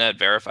 and that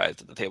verifies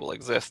that the table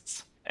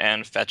exists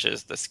and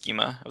fetches the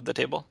schema of the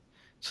table.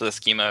 So the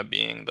schema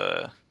being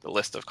the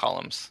list of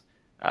columns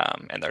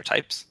and their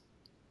types.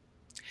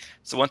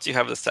 So once you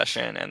have the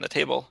session and the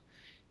table,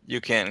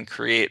 you can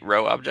create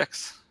row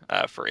objects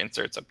for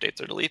inserts,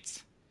 updates, or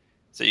deletes.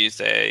 So you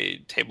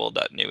say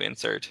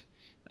table.newInsert,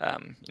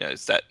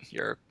 set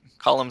your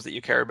columns that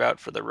you care about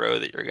for the row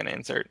that you're going to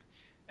insert,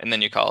 and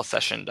then you call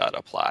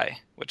session.apply,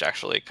 which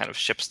actually kind of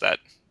ships that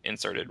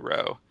inserted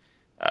row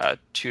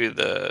to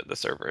the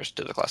servers,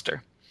 to the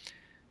cluster.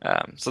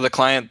 So the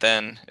client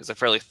then is a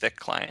fairly thick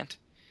client,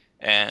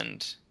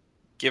 and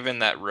given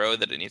that row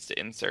that it needs to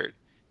insert,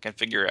 can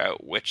figure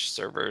out which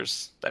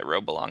servers that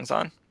row belongs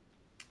on.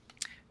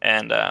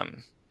 And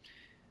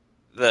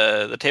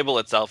the table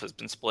itself has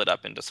been split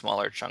up into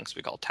smaller chunks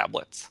we call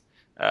tablets.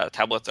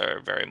 Tablets are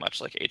very much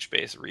like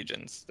HBase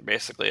regions. They're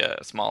basically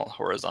a small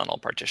horizontal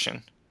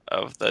partition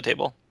of the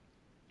table.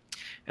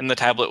 And the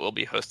tablet will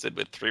be hosted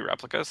with 3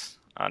 replicas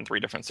on 3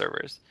 different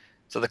servers.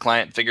 So the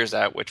client figures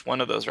out which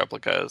one of those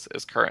replicas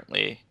is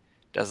currently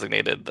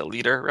designated the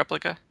leader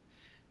replica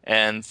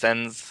and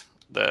sends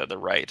the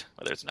write,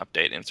 whether it's an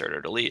update, insert,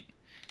 or delete,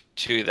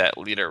 to that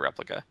leader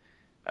replica.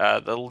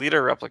 The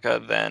leader replica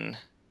then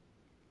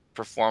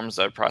performs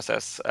a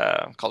process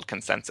called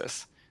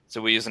consensus.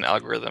 So we use an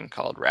algorithm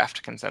called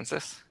raft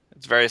consensus.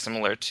 It's very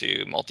similar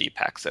to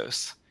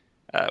multi-paxos,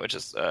 which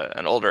is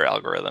an older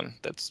algorithm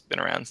that's been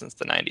around since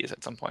the 90s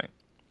at some point.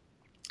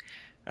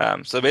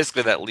 So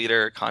basically that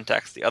leader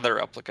contacts the other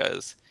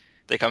replicas.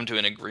 They come to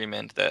an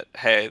agreement that,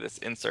 hey, this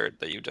insert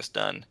that you've just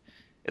done,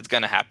 it's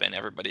going to happen.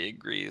 Everybody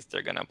agrees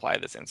they're going to apply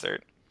this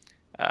insert.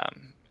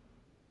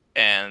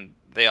 And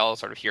they all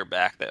sort of hear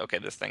back that, okay,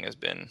 this thing has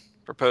been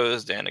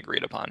proposed and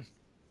agreed upon.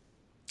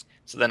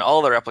 So then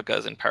all the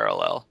replicas in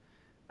parallel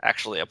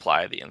actually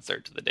apply the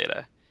insert to the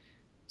data.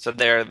 So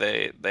there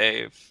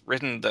they've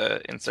written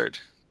the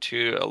insert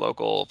to a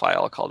local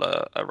file called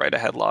a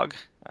write-ahead log,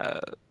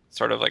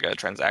 sort of like a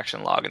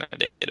transaction log in a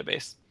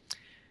database.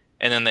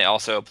 And then they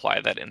also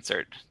apply that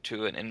insert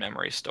to an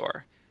in-memory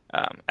store.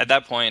 At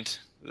that point,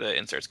 the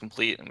insert's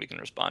complete and we can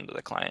respond to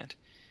the client.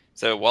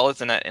 So while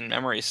it's in that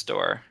in-memory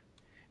store,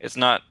 it's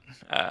not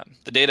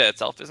the data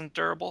itself isn't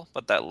durable,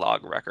 but that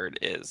log record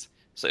is.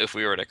 So if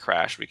we were to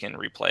crash, we can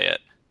replay it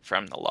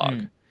from the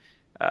log.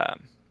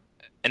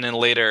 And then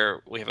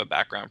later, we have a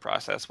background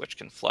process which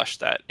can flush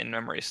that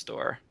in-memory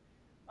store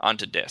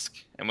onto disk.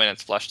 And when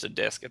it's flushed to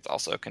disk, it's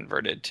also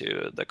converted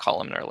to the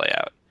columnar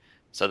layout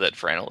so that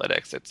for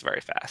analytics, it's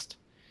very fast.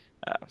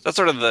 That's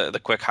sort of the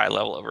quick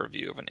high-level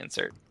overview of an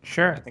insert.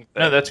 Sure. I think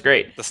No, that's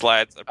great. The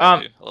slides are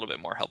probably a little bit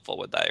more helpful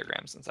with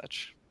diagrams and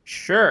such.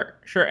 Sure.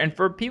 And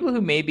for people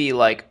who may be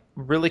like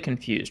really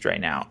confused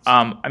right now,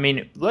 I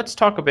mean, let's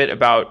talk a bit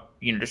about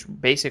just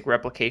basic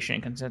replication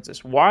and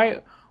consensus.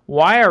 Why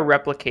are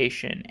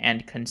replication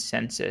and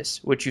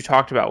consensus, which you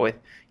talked about with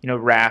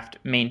Raft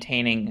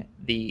maintaining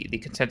the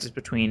consensus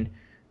between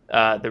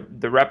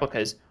the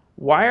replicas?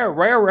 Why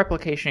are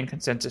replication and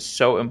consensus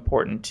so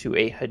important to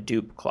a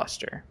Hadoop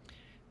cluster?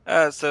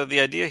 So the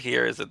idea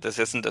here is that this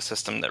isn't a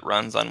system that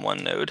runs on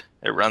one node.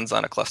 It runs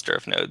on a cluster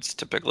of nodes.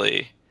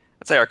 Typically,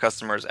 let's say our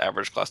customers'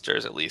 average cluster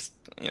is at least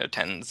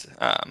tens,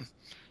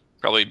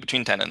 probably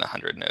between 10 and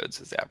 100 nodes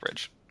is the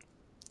average.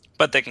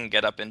 But they can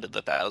get up into the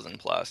 1,000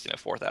 plus,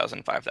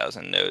 4,000,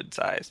 5,000 node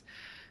size.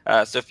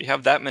 So if you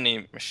have that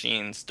many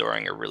machines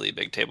storing a really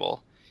big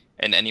table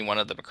and any one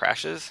of them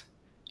crashes,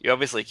 you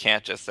obviously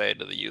can't just say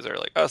to the user,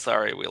 like, oh,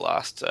 sorry, we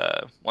lost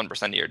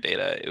 1% of your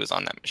data. It was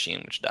on that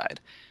machine which died.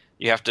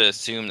 You have to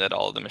assume that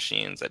all of the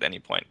machines at any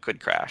point could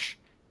crash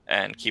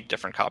and keep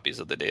different copies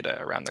of the data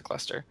around the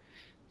cluster.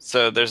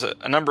 So there's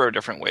a number of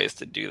different ways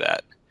to do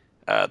that.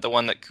 The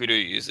one that Kudu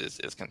uses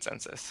is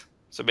consensus.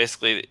 So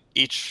basically,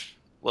 each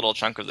little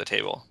chunk of the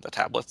table, the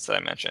tablets that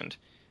I mentioned,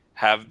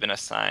 have been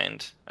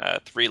assigned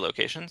 3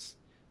 locations,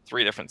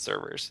 3 different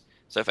servers.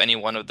 So if any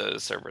one of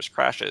those servers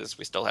crashes,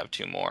 we still have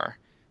 2 more,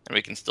 and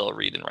we can still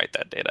read and write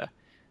that data.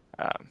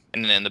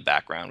 And then in the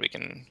background, we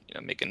can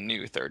make a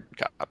new third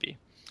copy.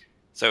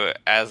 So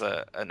as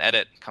an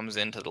edit comes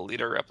into the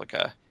leader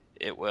replica,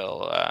 it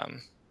will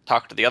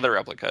talk to the other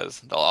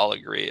replicas. They'll all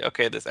agree,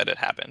 okay, this edit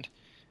happened.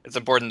 It's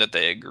important that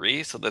they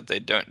agree so that they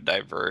don't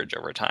diverge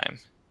over time.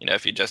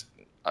 If you just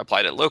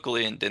applied it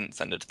locally and didn't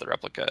send it to the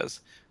replicas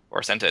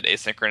or sent it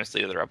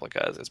asynchronously to the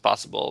replicas, it's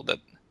possible that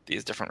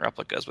these different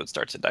replicas would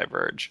start to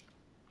diverge.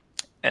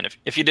 And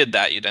if you did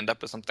that, you'd end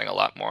up with something a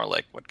lot more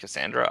like what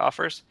Cassandra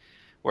offers,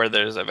 where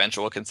there's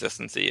eventual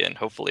consistency and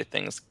hopefully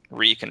things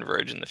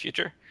reconverge in the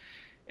future.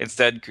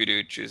 Instead,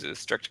 Kudu chooses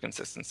strict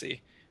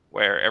consistency,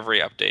 where every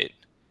update,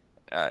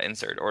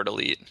 insert, or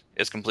delete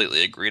is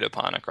completely agreed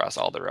upon across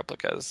all the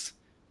replicas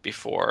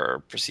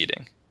before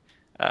proceeding.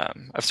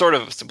 I've sort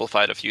of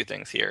simplified a few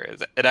things here.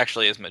 It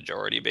actually is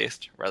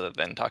majority-based rather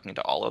than talking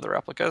to all of the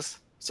replicas,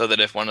 so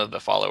that if one of the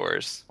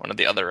followers, one of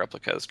the other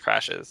replicas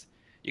crashes,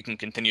 you can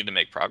continue to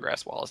make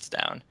progress while it's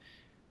down.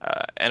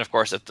 And of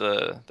course, if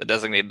the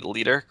designated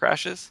leader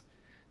crashes,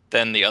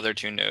 then the other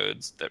 2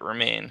 nodes that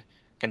remain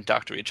can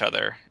talk to each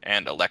other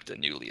and elect a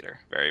new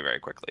leader very, very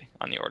quickly,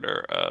 on the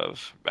order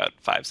of about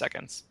 5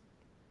 seconds.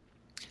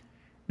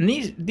 And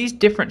these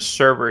different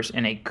servers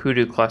in a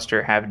Kudu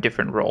cluster have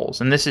different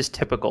roles, and this is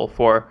typical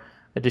for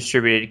a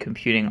distributed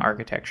computing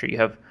architecture. You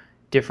have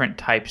different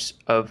types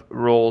of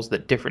roles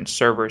that different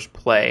servers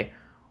play.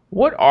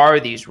 What are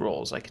these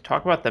roles? Like,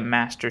 talk about the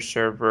master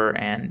server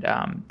and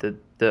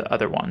the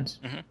other ones.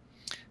 Mm-hmm.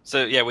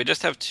 So yeah, we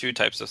just have 2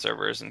 types of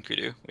servers in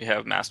Kudu. We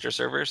have master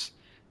servers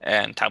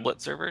and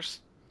tablet servers.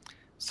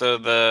 So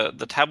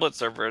the tablet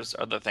servers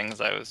are the things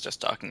I was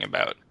just talking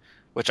about,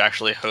 which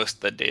actually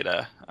host the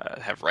data,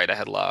 have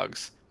write-ahead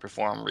logs,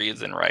 perform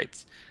reads and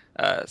writes.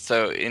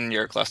 So in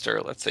your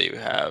cluster, let's say you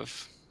have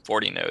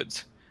 40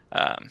 nodes.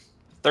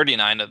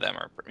 39 of them,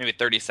 or maybe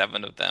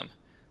 37 of them,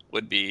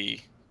 would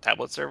be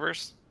tablet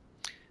servers,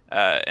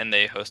 and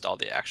they host all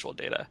the actual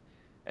data.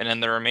 And then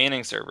the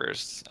remaining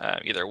servers,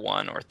 either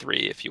 1 or 3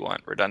 if you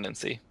want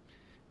redundancy,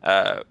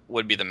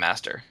 would be the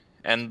master.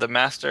 And the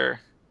master,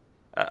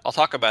 I'll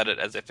talk about it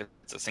as if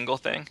it's a single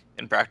thing.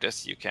 In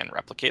practice, you can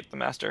replicate the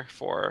master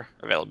for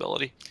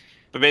availability.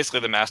 But basically,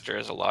 the master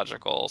is a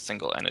logical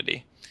single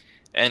entity.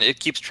 And it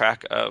keeps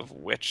track of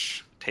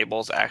which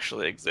tables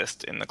actually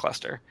exist in the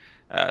cluster.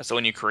 So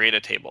when you create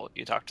a table,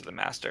 you talk to the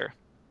master.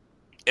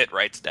 it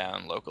writes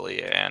down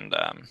locally and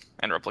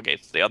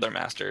replicates the other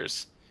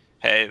masters.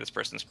 Hey, this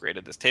person's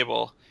created this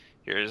table.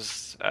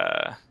 Here's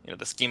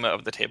the schema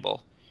of the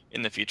table.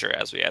 In the future,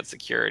 as we add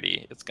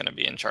security, it's going to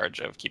be in charge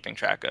of keeping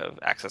track of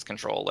access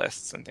control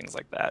lists and things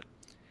like that.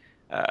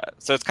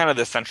 So it's kind of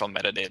this central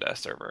metadata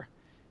server.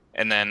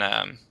 And then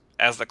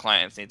as the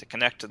clients need to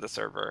connect to the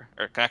server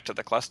or connect to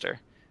the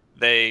cluster,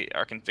 they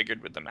are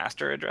configured with the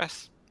master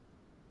address.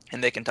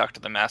 And they can talk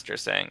to the master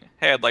saying,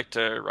 hey, I'd like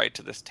to write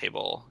to this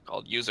table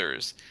called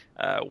users.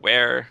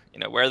 Where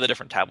are the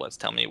different tablets?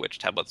 Tell me which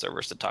tablet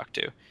servers to talk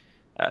to.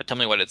 Tell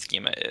me what its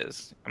schema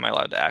is. Am I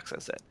allowed to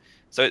access it?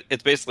 So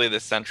it's basically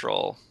this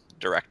central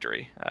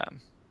directory.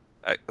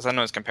 I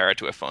sometimes compare it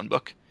to a phone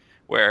book,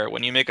 where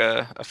when you make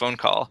a phone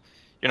call,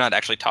 you're not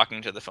actually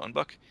talking to the phone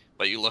book,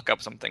 but you look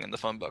up something in the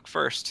phone book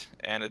first,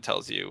 and it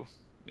tells you,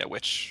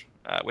 which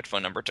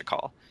phone number to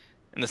call.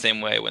 In the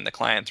same way, when the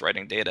client's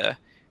writing data,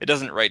 it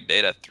doesn't write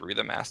data through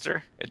the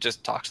master. It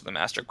just talks to the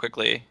master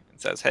quickly and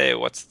says, hey,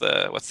 what's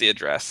the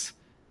address?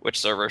 Which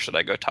server should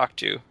I go talk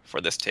to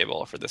for this table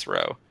or for this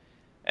row?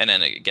 And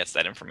then it gets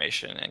that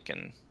information and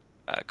can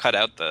cut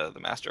out the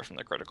master from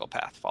the critical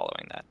path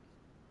following that.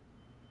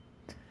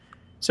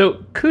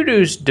 So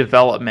Kudu's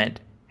development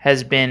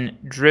has been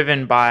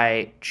driven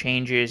by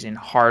changes in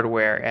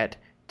hardware at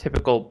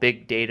typical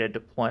big data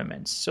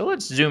deployments. So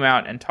let's zoom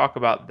out and talk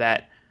about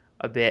that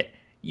a bit.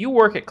 You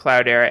work at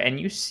Cloudera and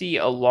you see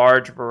a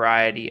large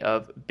variety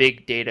of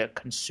big data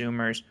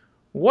consumers.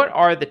 What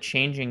are the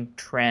changing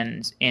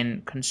trends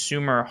in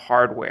consumer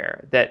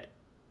hardware that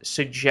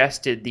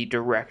suggested the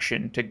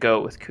direction to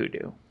go with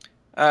Kudu?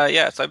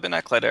 So I've been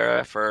at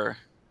Cloudera for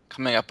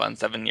coming up on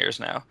 7 years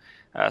now.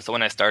 So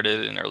when I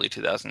started in early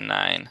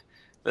 2009,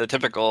 the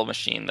typical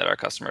machine that our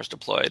customers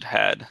deployed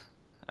had,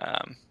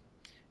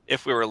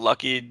 if we were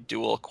lucky,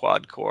 dual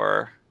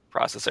quad-core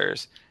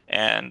processors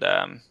and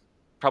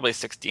probably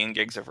 16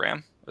 gigs of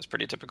RAM was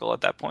pretty typical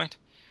at that point.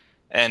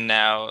 And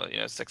now,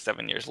 6,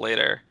 7 years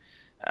later,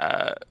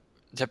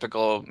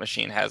 typical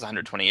machine has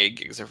 128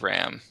 gigs of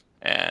RAM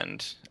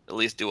and at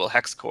least dual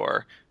hex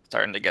core,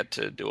 starting to get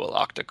to dual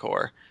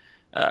octa-core.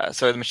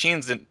 So the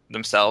machines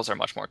themselves are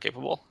much more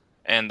capable,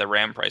 and the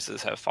RAM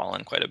prices have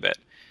fallen quite a bit.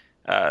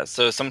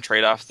 So some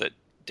trade-offs that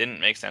didn't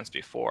make sense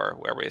before,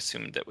 where we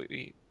assumed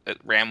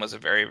that RAM was a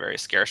very, very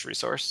scarce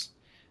resource,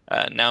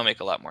 now make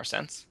a lot more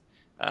sense.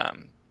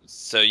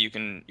 So you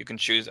can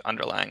choose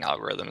underlying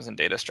algorithms and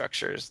data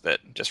structures that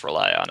just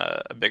rely on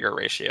a bigger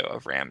ratio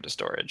of RAM to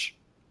storage.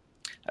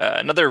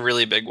 Another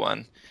really big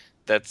one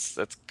that's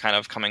kind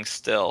of coming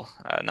still,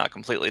 not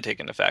completely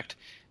taken effect,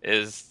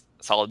 is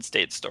solid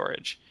state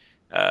storage.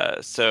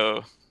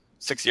 So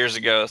 6 years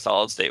ago,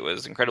 solid state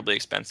was incredibly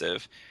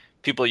expensive.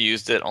 People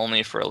used it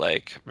only for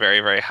like very,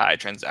 very high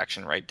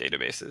transaction rate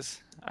databases,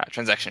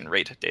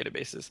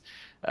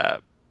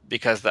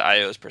 because the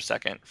IOs per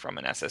second from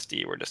an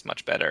SSD were just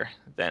much better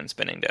than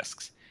spinning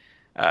disks.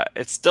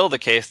 It's still the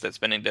case that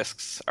spinning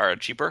disks are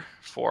cheaper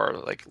for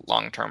like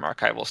long-term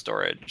archival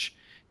storage.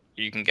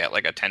 You can get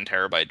like a 10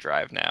 terabyte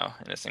drive now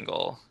in a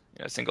single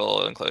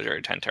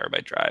enclosure, 10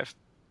 terabyte drive.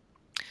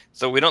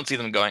 So we don't see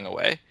them going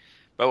away.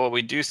 But what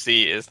we do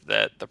see is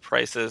that the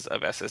prices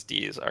of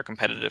SSDs are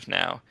competitive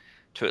now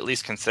to at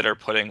least consider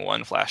putting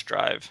one flash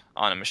drive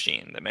on a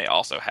machine that may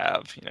also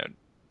have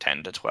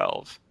 10 to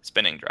 12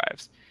 spinning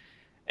drives.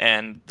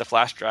 And the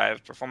flash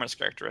drive performance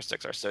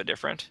characteristics are so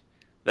different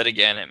that,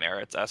 again, it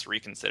merits us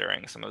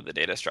reconsidering some of the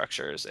data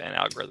structures and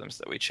algorithms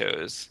that we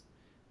chose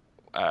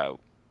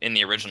in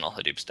the original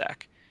Hadoop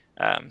stack.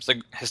 So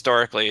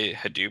historically,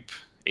 Hadoop,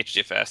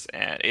 HDFS,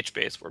 and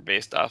HBase were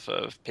based off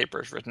of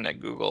papers written at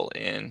Google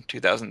in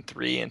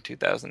 2003 and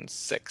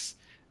 2006,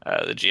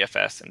 the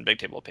GFS and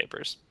Bigtable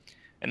papers.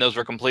 And those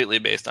were completely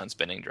based on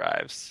spinning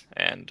drives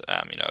and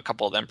a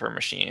couple of them per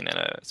machine and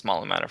a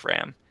small amount of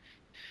RAM.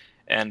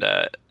 And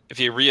if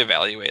you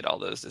reevaluate all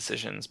those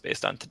decisions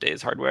based on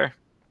today's hardware,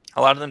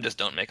 a lot of them just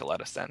don't make a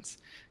lot of sense.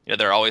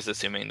 They're always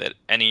assuming that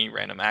any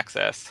random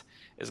access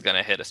is going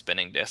to hit a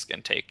spinning disk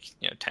and take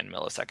 10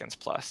 milliseconds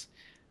plus.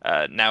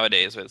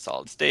 Nowadays with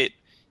solid state,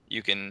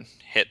 you can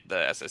hit the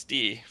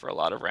SSD for a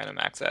lot of random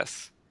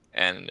access,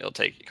 and it'll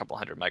take a couple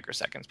hundred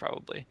microseconds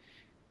probably.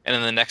 And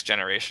then the next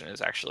generation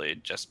is actually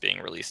just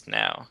being released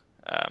now.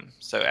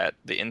 So at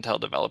the Intel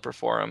Developer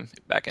Forum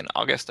back in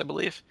August, I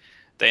believe,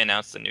 they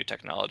announced a new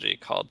technology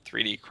called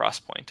 3D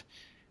Crosspoint.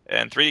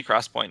 And 3D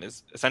Crosspoint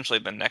is essentially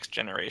the next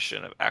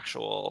generation of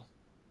actual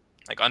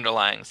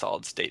underlying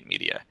solid state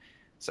media.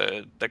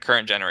 So the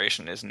current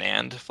generation is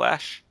NAND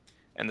flash,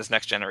 and this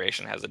next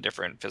generation has a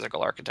different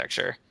physical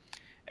architecture.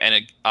 And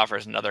it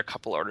offers another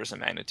couple orders of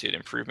magnitude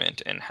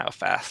improvement in how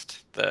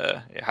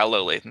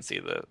low latency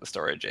the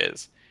storage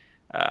is.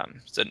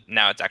 So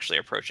now it's actually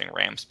approaching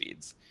RAM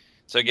speeds.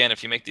 So again,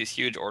 if you make these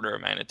huge order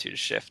of magnitude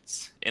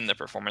shifts in the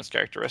performance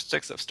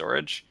characteristics of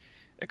storage,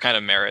 it kind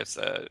of merits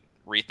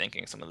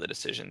rethinking some of the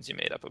decisions you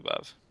made up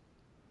above.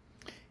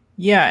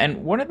 Yeah,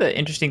 and one of the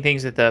interesting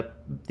things that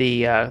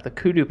the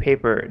Kudu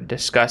paper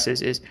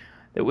discusses is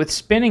that with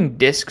spinning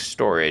disk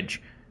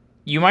storage,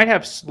 you might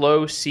have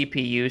slow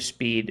CPU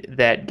speed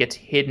that gets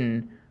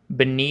hidden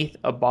beneath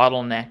a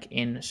bottleneck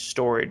in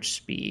storage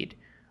speed.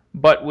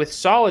 But with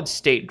solid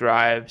state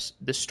drives,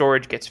 the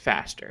storage gets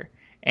faster.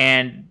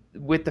 And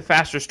with the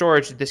faster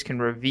storage, this can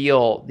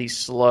reveal these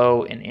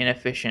slow and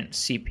inefficient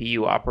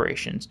CPU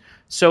operations.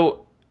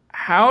 So,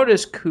 how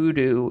does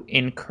Kudu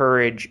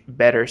encourage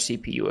better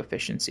CPU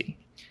efficiency?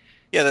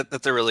 Yeah,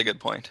 that's a really good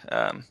point.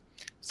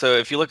 So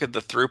if you look at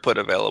the throughput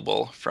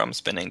available from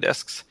spinning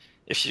disks,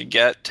 if you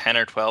get 10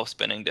 or 12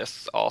 spinning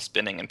disks all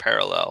spinning in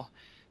parallel,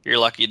 you're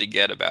lucky to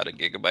get about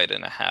 1.5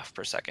 gigabytes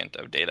per second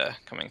of data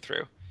coming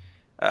through.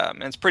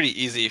 And it's pretty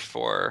easy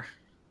for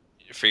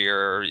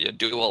your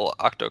dual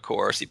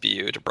octa-core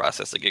CPU to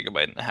process 1.5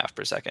 gigabytes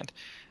per second.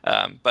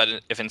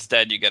 But if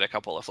instead you get a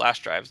couple of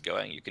flash drives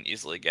going, you can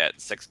easily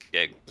get 6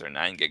 gigs or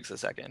 9 gigs a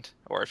second.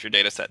 Or if your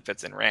data set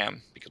fits in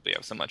RAM, because we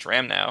have so much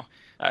RAM now,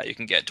 you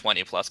can get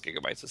 20 plus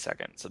gigabytes a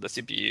second. So the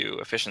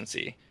CPU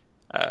efficiency,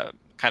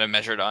 kind of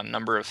measured on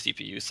number of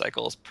CPU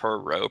cycles per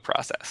row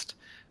processed,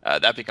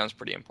 that becomes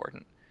pretty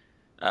important.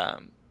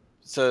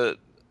 So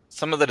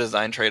some of the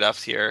design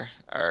trade-offs here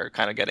are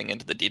kind of getting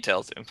into the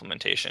details of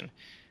implementation.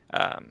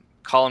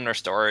 Columnar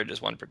storage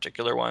is one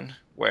particular one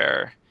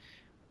where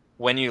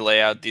when you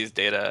lay out these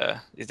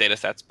data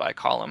sets by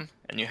column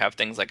and you have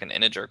things like an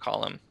integer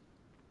column,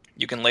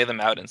 you can lay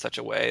them out in such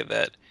a way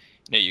that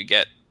you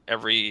get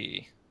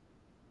every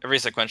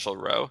sequential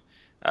row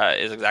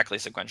is exactly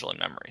sequential in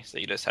memory. So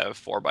you just have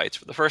 4 bytes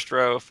for the first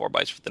row, 4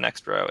 bytes for the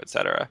next row,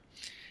 etc.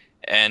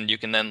 And you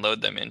can then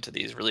load them into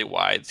these really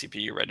wide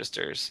CPU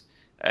registers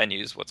and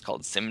use what's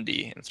called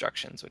SIMD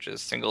instructions, which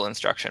is single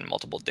instruction,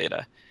 multiple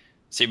data.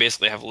 So you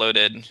basically have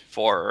loaded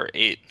 4 or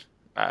 8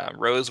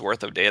 rows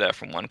worth of data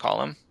from one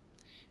column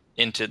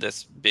into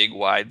this big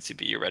wide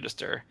CPU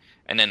register.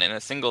 And then in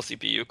a single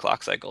CPU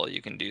clock cycle,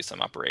 you can do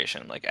some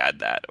operation like add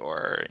that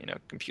or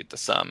compute the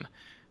sum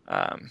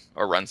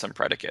or run some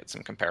predicate,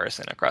 some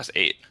comparison across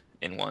 8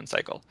 in one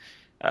cycle.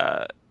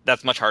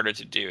 That's much harder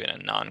to do in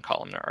a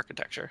non-columnar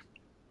architecture.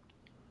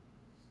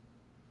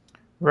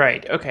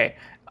 Right. Okay.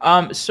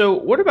 So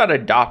what about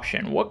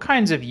adoption? What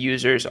kinds of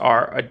users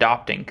are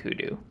adopting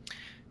Kudu?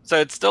 So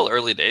it's still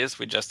early days.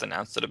 We just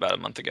announced it about a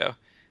month ago.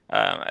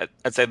 I'd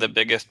say the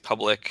biggest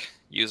public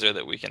user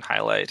that we can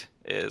highlight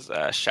is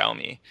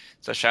Xiaomi.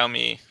 So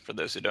Xiaomi, for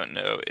those who don't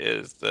know,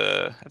 is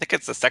I think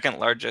it's the second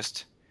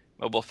largest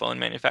mobile phone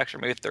manufacturer,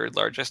 maybe third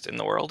largest in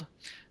the world.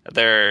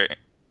 They're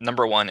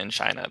number one in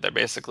China. They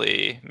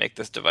basically make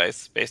this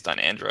device based on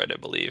Android, I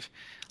believe.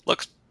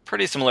 Looks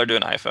pretty similar to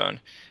an iPhone,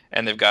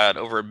 and they've got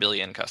over 1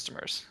 billion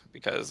customers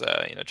because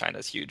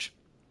China's huge.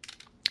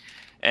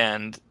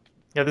 And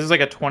yeah, this is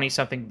like a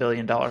 20-something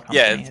billion-dollar company.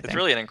 yeah, it's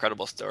really an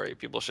incredible story.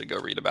 People should go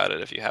read about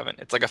it if you haven't.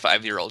 It's like a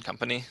 5-year-old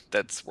company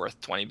that's worth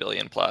 20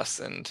 billion plus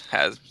and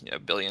has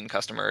 1 billion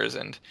customers,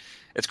 and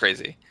it's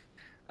crazy.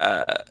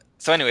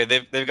 So anyway,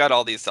 they've got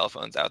all these cell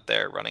phones out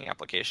there running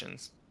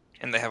applications,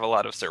 and they have a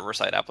lot of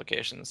server-side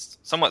applications,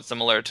 somewhat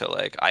similar to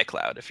like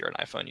iCloud if you're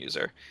an iPhone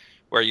user,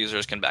 where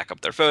users can back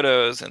up their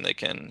photos and they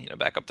can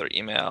back up their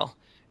email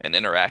and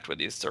interact with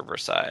these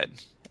server-side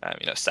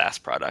SaaS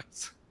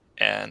products.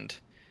 And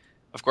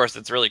of course,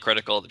 it's really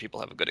critical that people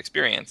have a good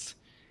experience,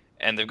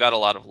 and they've got a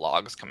lot of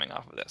logs coming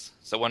off of this.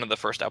 So one of the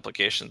first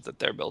applications that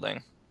they're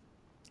building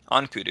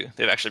on Kudu,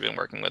 they've actually been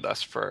working with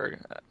us for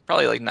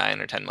probably like 9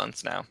 or 10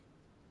 months now.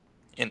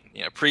 In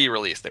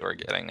pre-release, they were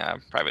getting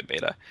private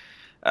beta.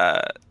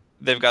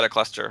 They've got a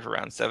cluster of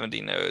around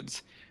 70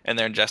 nodes, and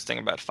they're ingesting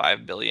about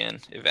 5 billion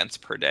events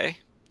per day.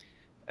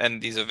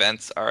 And these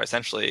events are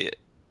essentially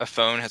a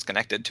phone has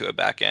connected to a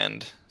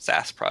backend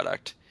SaaS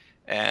product,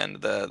 and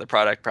the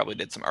product probably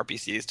did some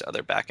RPCs to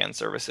other backend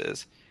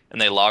services, and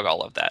they log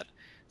all of that.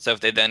 So if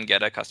they then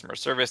get a customer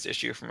service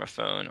issue from a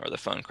phone or the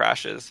phone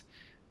crashes,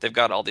 they've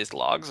got all these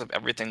logs of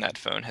everything that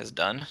phone has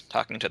done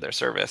talking to their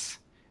service,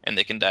 and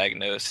they can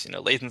diagnose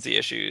latency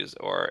issues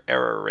or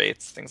error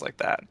rates, things like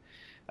that.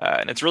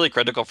 And it's really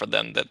critical for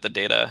them that the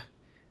data,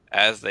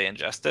 as they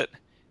ingest it,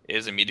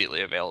 is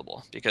immediately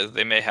available, because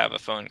they may have a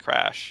phone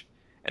crash,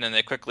 and then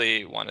they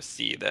quickly want to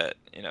see that,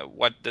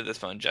 what did this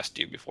phone just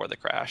do before the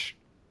crash?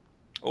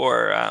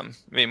 Or,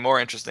 more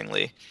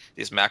interestingly,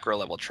 these macro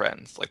level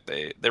trends, like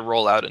they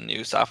roll out a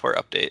new software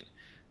update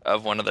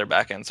of one of their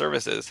backend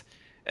services,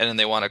 and then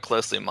they want to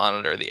closely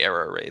monitor the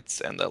error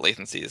rates and the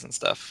latencies and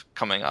stuff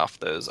coming off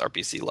those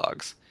RPC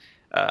logs.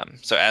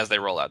 So as they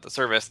roll out the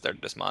service, they're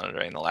just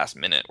monitoring the last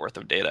minute worth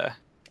of data,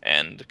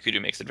 and Kudu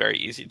makes it very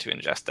easy to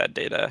ingest that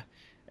data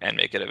and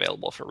make it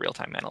available for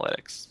real-time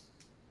analytics.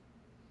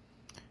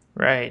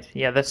 Right.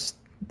 Yeah, that's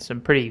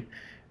sounds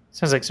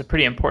like some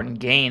pretty important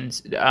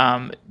gains.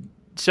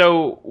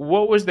 So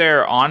what was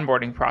their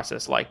onboarding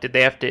process like? Did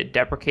they have to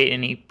deprecate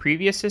any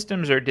previous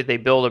systems, or did they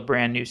build a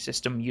brand new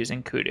system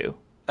using Kudu?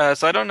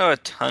 So I don't know a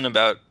ton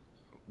about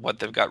what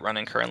they've got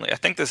running currently. I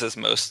think this is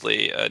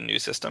mostly a new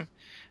system.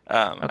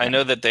 Okay. I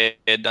know that they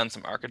had done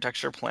some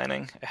architecture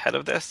planning ahead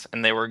of this,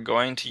 and they were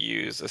going to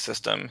use a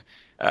system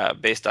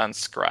based on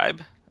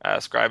Scribe.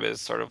 Scribe is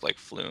sort of like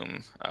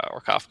Flume or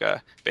Kafka,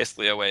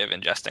 basically a way of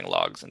ingesting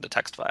logs into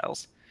text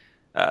files.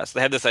 So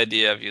they had this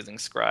idea of using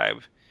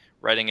Scribe,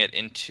 writing it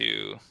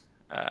into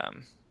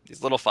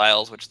these little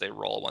files which they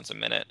roll once a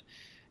minute,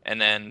 and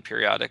then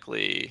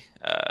periodically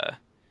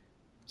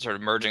sort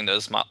of merging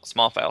those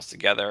small files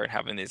together and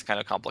having these kind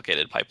of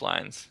complicated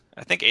pipelines.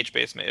 I think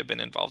HBase may have been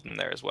involved in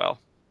there as well.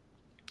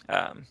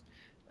 Um,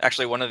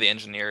 Actually, one of the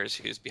engineers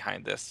who's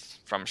behind this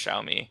from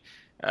Xiaomi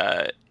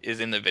is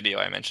in the video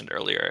I mentioned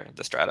earlier,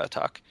 the Strata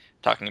talk,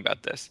 talking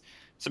about this.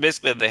 So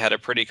basically, they had a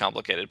pretty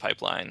complicated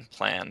pipeline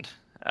planned,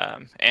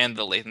 and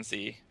the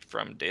latency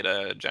from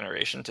data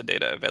generation to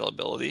data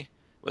availability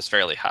was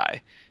fairly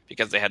high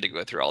because they had to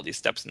go through all these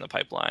steps in the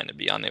pipeline and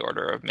be on the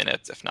order of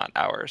minutes, if not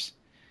hours.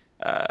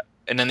 Uh,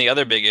 and then the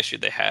other big issue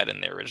they had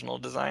in their original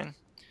design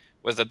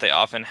was that they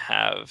often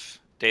have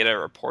data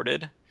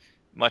reported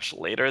much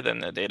later than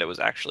the data was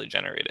actually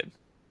generated.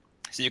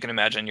 So you can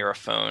imagine you're a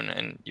phone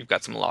and you've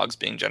got some logs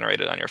being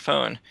generated on your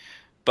phone,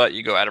 but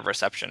you go out of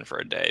reception for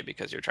a day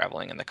because you're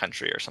traveling in the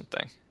country or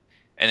something.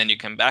 And then you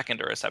come back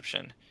into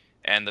reception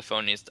and the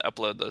phone needs to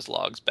upload those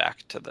logs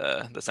back to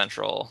the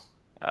central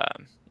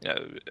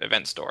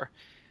event store.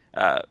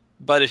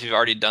 But if you've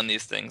already done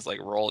these things like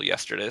roll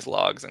yesterday's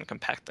logs and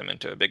compact them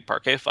into a big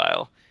Parquet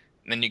file,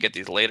 and then you get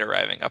these late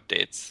arriving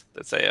updates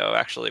that say, oh,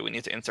 actually, we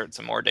need to insert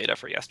some more data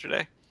for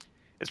yesterday.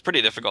 It's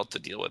pretty difficult to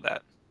deal with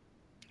that.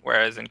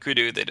 Whereas in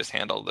Kudu, they just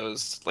handle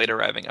those late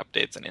arriving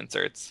updates and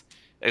inserts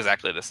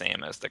exactly the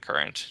same as the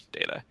current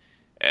data.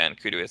 And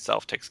Kudu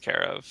itself takes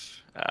care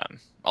of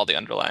all the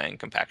underlying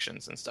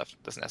compactions and stuff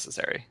that's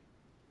necessary.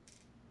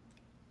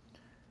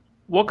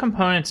 What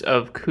components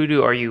of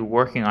Kudu are you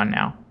working on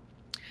now?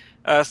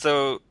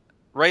 So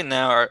right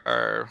now,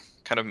 our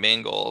kind of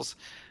main goals,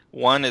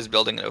 one is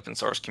building an open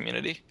source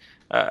community.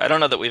 I don't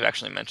know that we've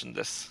actually mentioned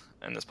this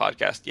in this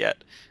podcast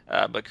yet,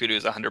 but Kudu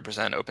is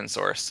 100% open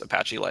source,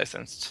 Apache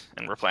licensed,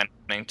 and we're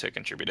planning to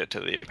contribute it to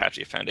the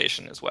Apache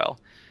Foundation as well.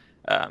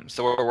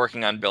 So we're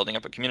working on building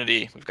up a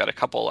community. We've got a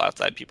couple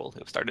outside people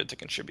who've started to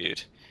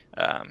contribute.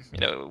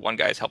 One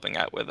guy's helping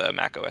out with a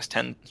Mac OS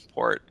 10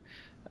 port.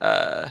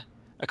 A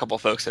couple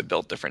folks have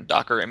built different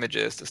Docker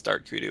images to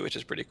start Kudu, which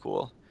is pretty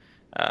cool.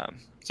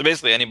 So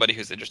basically, anybody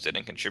who's interested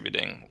in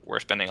contributing, we're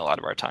spending a lot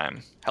of our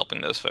time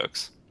helping those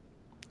folks.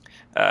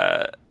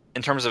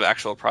 In terms of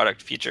actual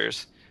product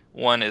features,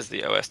 one is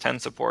the OS 10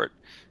 support,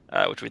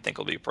 which we think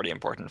will be pretty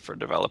important for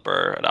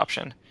developer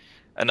adoption.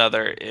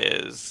 Another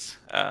is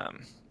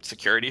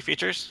security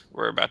features.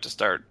 We're about to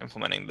start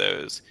implementing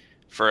those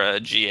for a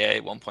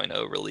GA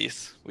 1.0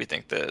 release. We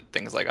think that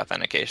things like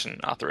authentication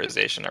and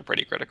authorization are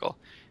pretty critical,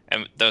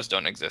 and those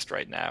don't exist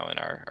right now in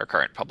our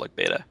current public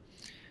beta.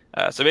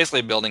 So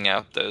basically building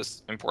out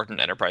those important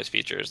enterprise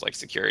features like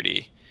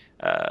security,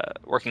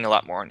 working a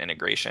lot more on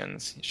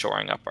integrations,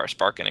 shoring up our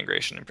Spark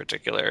integration in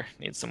particular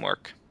needs some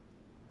work,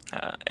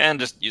 and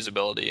just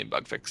usability and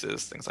bug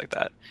fixes, things like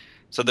that.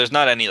 So there's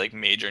not any like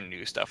major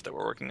new stuff that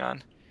we're working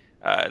on.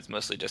 It's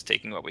mostly just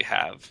taking what we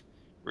have,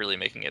 really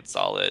making it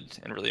solid,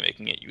 and really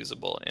making it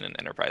usable in an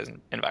enterprise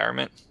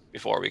environment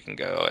before we can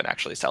go and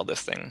actually sell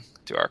this thing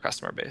to our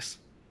customer base.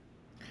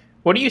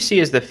 What do you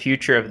see as the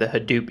future of the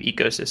Hadoop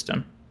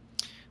ecosystem?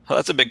 Well,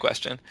 that's a big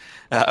question.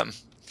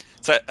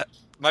 So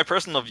my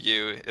personal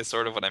view is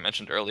sort of what I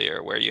mentioned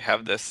earlier, where you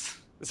have this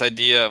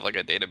idea of like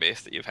a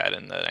database that you've had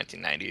in the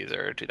 1990s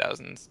or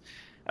 2000s,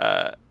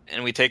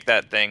 and we take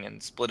that thing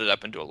and split it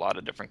up into a lot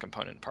of different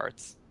component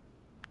parts,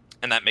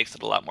 and that makes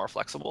it a lot more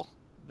flexible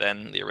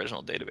than the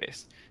original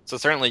database. So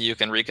certainly you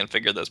can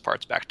reconfigure those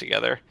parts back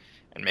together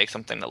and make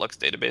something that looks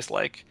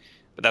database-like,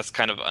 but that's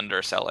kind of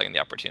underselling the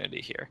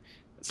opportunity here.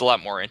 It's a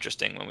lot more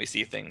interesting when we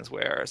see things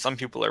where some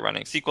people are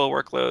running SQL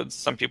workloads,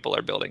 some people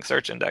are building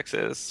search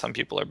indexes, some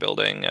people are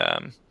building,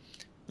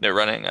 they're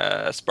running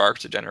Spark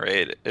to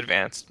generate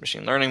advanced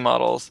machine learning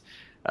models.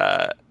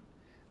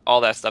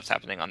 All that stuff's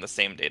happening on the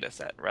same data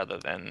set rather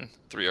than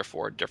 3 or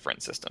 4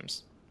 different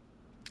systems.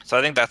 So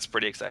I think that's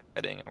pretty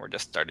exciting, and we're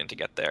just starting to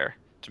get there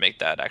to make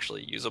that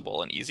actually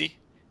usable and easy.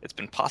 It's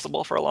been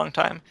possible for a long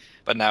time,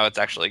 but now it's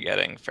actually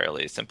getting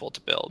fairly simple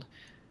to build.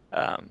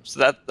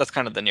 So that's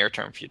kind of the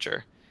near-term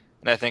future.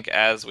 And I think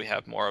as we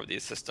have more of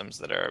these systems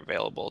that are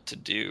available to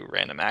do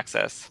random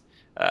access,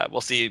 we'll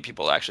see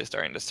people actually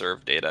starting to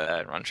serve data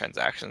and run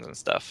transactions and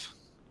stuff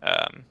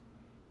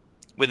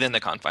within the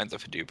confines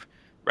of Hadoop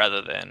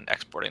rather than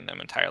exporting them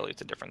entirely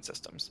to different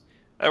systems.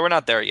 We're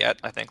not there yet.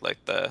 I think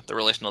like the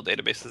relational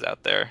databases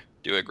out there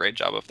do a great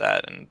job of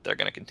that, and they're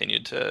going to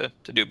continue to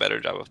do a better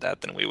job of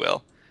that than we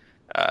will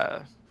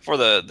for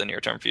the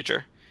near-term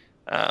future.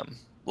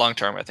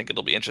 Long-term, I think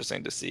it'll be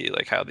interesting to see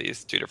like how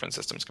these two different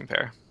systems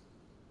compare.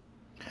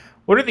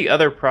 What are the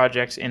other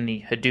projects in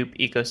the Hadoop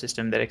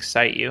ecosystem that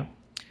excite you?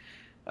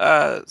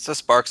 So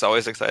Spark's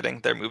always exciting.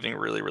 They're moving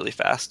really, really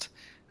fast.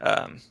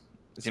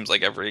 It seems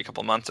like every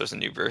couple months there's a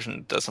new version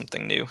that does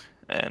something new,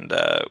 and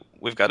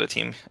we've got a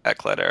team at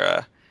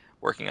Cloudera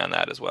working on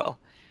that as well.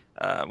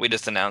 We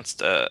just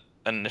announced an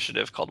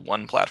initiative called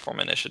One Platform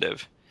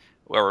Initiative,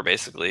 where we're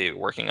basically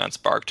working on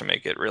Spark to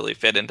make it really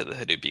fit into the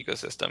Hadoop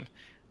ecosystem.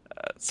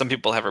 Some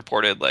people have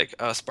reported like,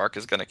 oh, Spark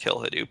is going to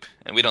kill Hadoop,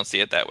 and we don't see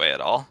it that way at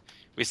all.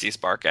 we see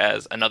Spark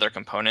as another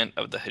component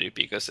of the Hadoop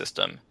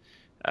ecosystem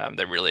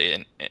that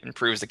really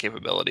improves the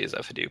capabilities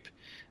of Hadoop.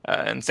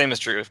 And same is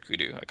true of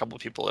Kudu. A couple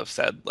of people have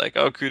said, like,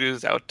 oh,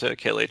 Kudu's out to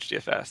kill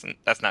HDFS, and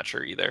that's not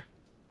true either.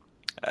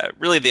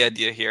 Really, the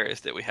idea here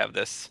is that we have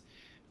this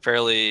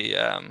fairly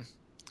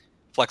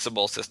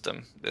flexible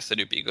system, this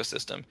Hadoop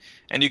ecosystem,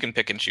 and you can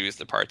pick and choose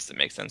the parts that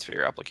make sense for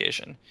your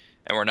application.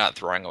 And we're not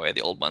throwing away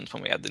the old ones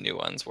when we add the new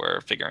ones.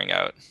 We're figuring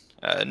out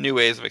new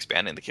ways of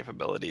expanding the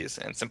capabilities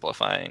and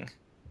simplifying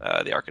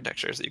the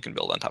architectures that you can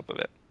build on top of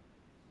it.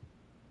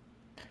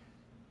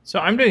 So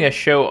I'm doing a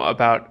show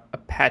about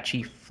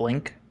Apache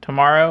Flink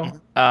tomorrow.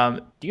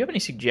 Do you have any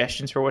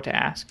suggestions for what to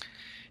ask?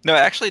 No, I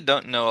actually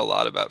don't know a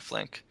lot about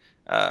Flink.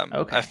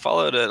 Okay. I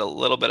followed it a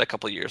little bit a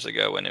couple years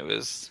ago when it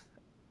was,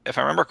 if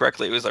I remember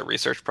correctly, it was a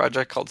research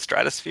project called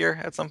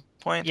Stratosphere at some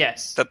point.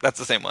 Yes. That's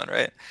the same one,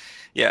 right?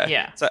 Yeah.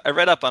 Yeah. So I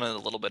read up on it a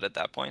little bit at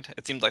that point.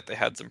 It seemed like they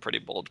had some pretty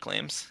bold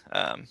claims,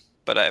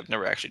 but I've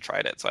never actually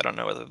tried it, so I don't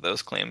know whether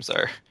those claims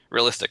are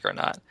realistic or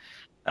not.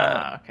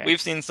 Okay.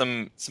 We've seen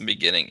some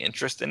beginning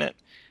interest in it.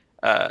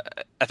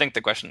 I think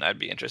the question I'd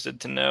be interested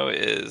to know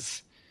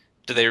is,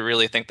 do they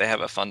really think they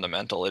have a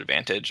fundamental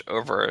advantage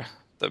over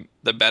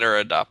the better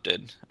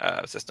adopted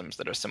systems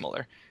that are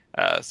similar?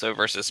 So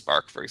versus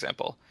Spark, for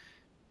example,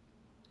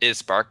 is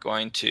Spark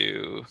going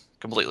to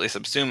completely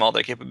subsume all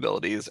their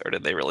capabilities, or do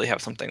they really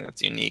have something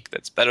that's unique,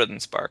 that's better than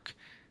Spark?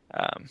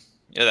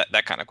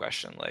 That kind of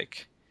question.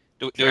 Like,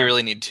 do we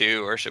really need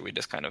two, or should we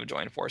just kind of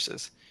join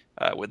forces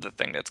with the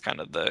thing that's kind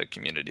of the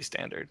community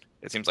standard?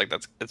 It seems like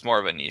it's more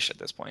of a niche at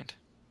this point.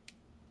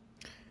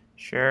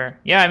 Sure.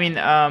 Yeah, I mean,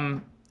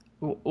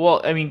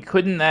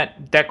 couldn't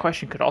that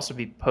question could also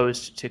be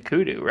posed to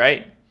Kudu,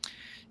 right?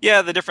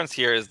 Yeah, the difference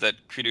here is that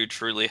Kudu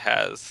truly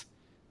has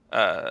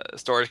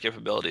storage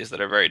capabilities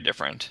that are very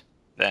different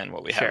than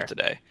what we have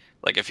today.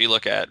 Like if you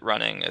look at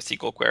running a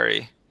SQL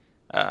query,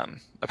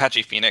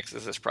 Apache Phoenix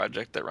is this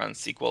project that runs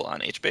SQL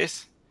on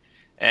HBase.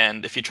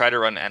 And if you try to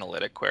run an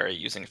analytic query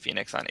using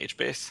Phoenix on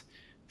HBase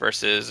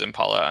versus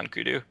Impala on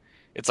Kudu,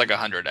 it's like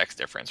 100x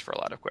difference for a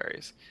lot of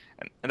queries.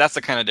 And that's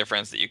the kind of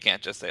difference that you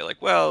can't just say,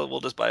 like, well, we'll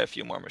just buy a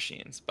few more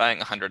machines. Buying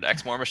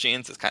 100x more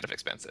machines is kind of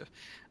expensive.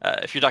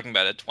 If you're talking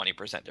about a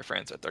 20%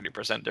 difference or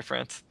 30%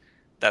 difference,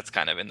 that's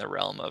kind of in the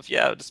realm of,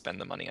 yeah, just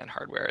spend the money on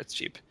hardware, it's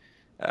cheap.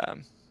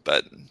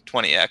 But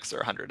 20x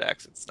or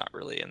 100x, it's not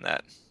really in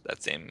that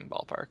same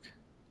ballpark.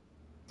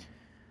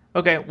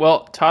 Okay,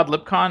 well, Todd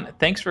Lipcon,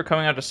 thanks for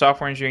coming out to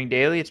Software Engineering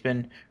Daily. It's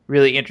been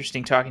really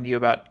interesting talking to you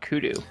about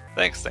Kudu.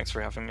 Thanks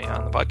for having me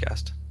on the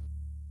podcast.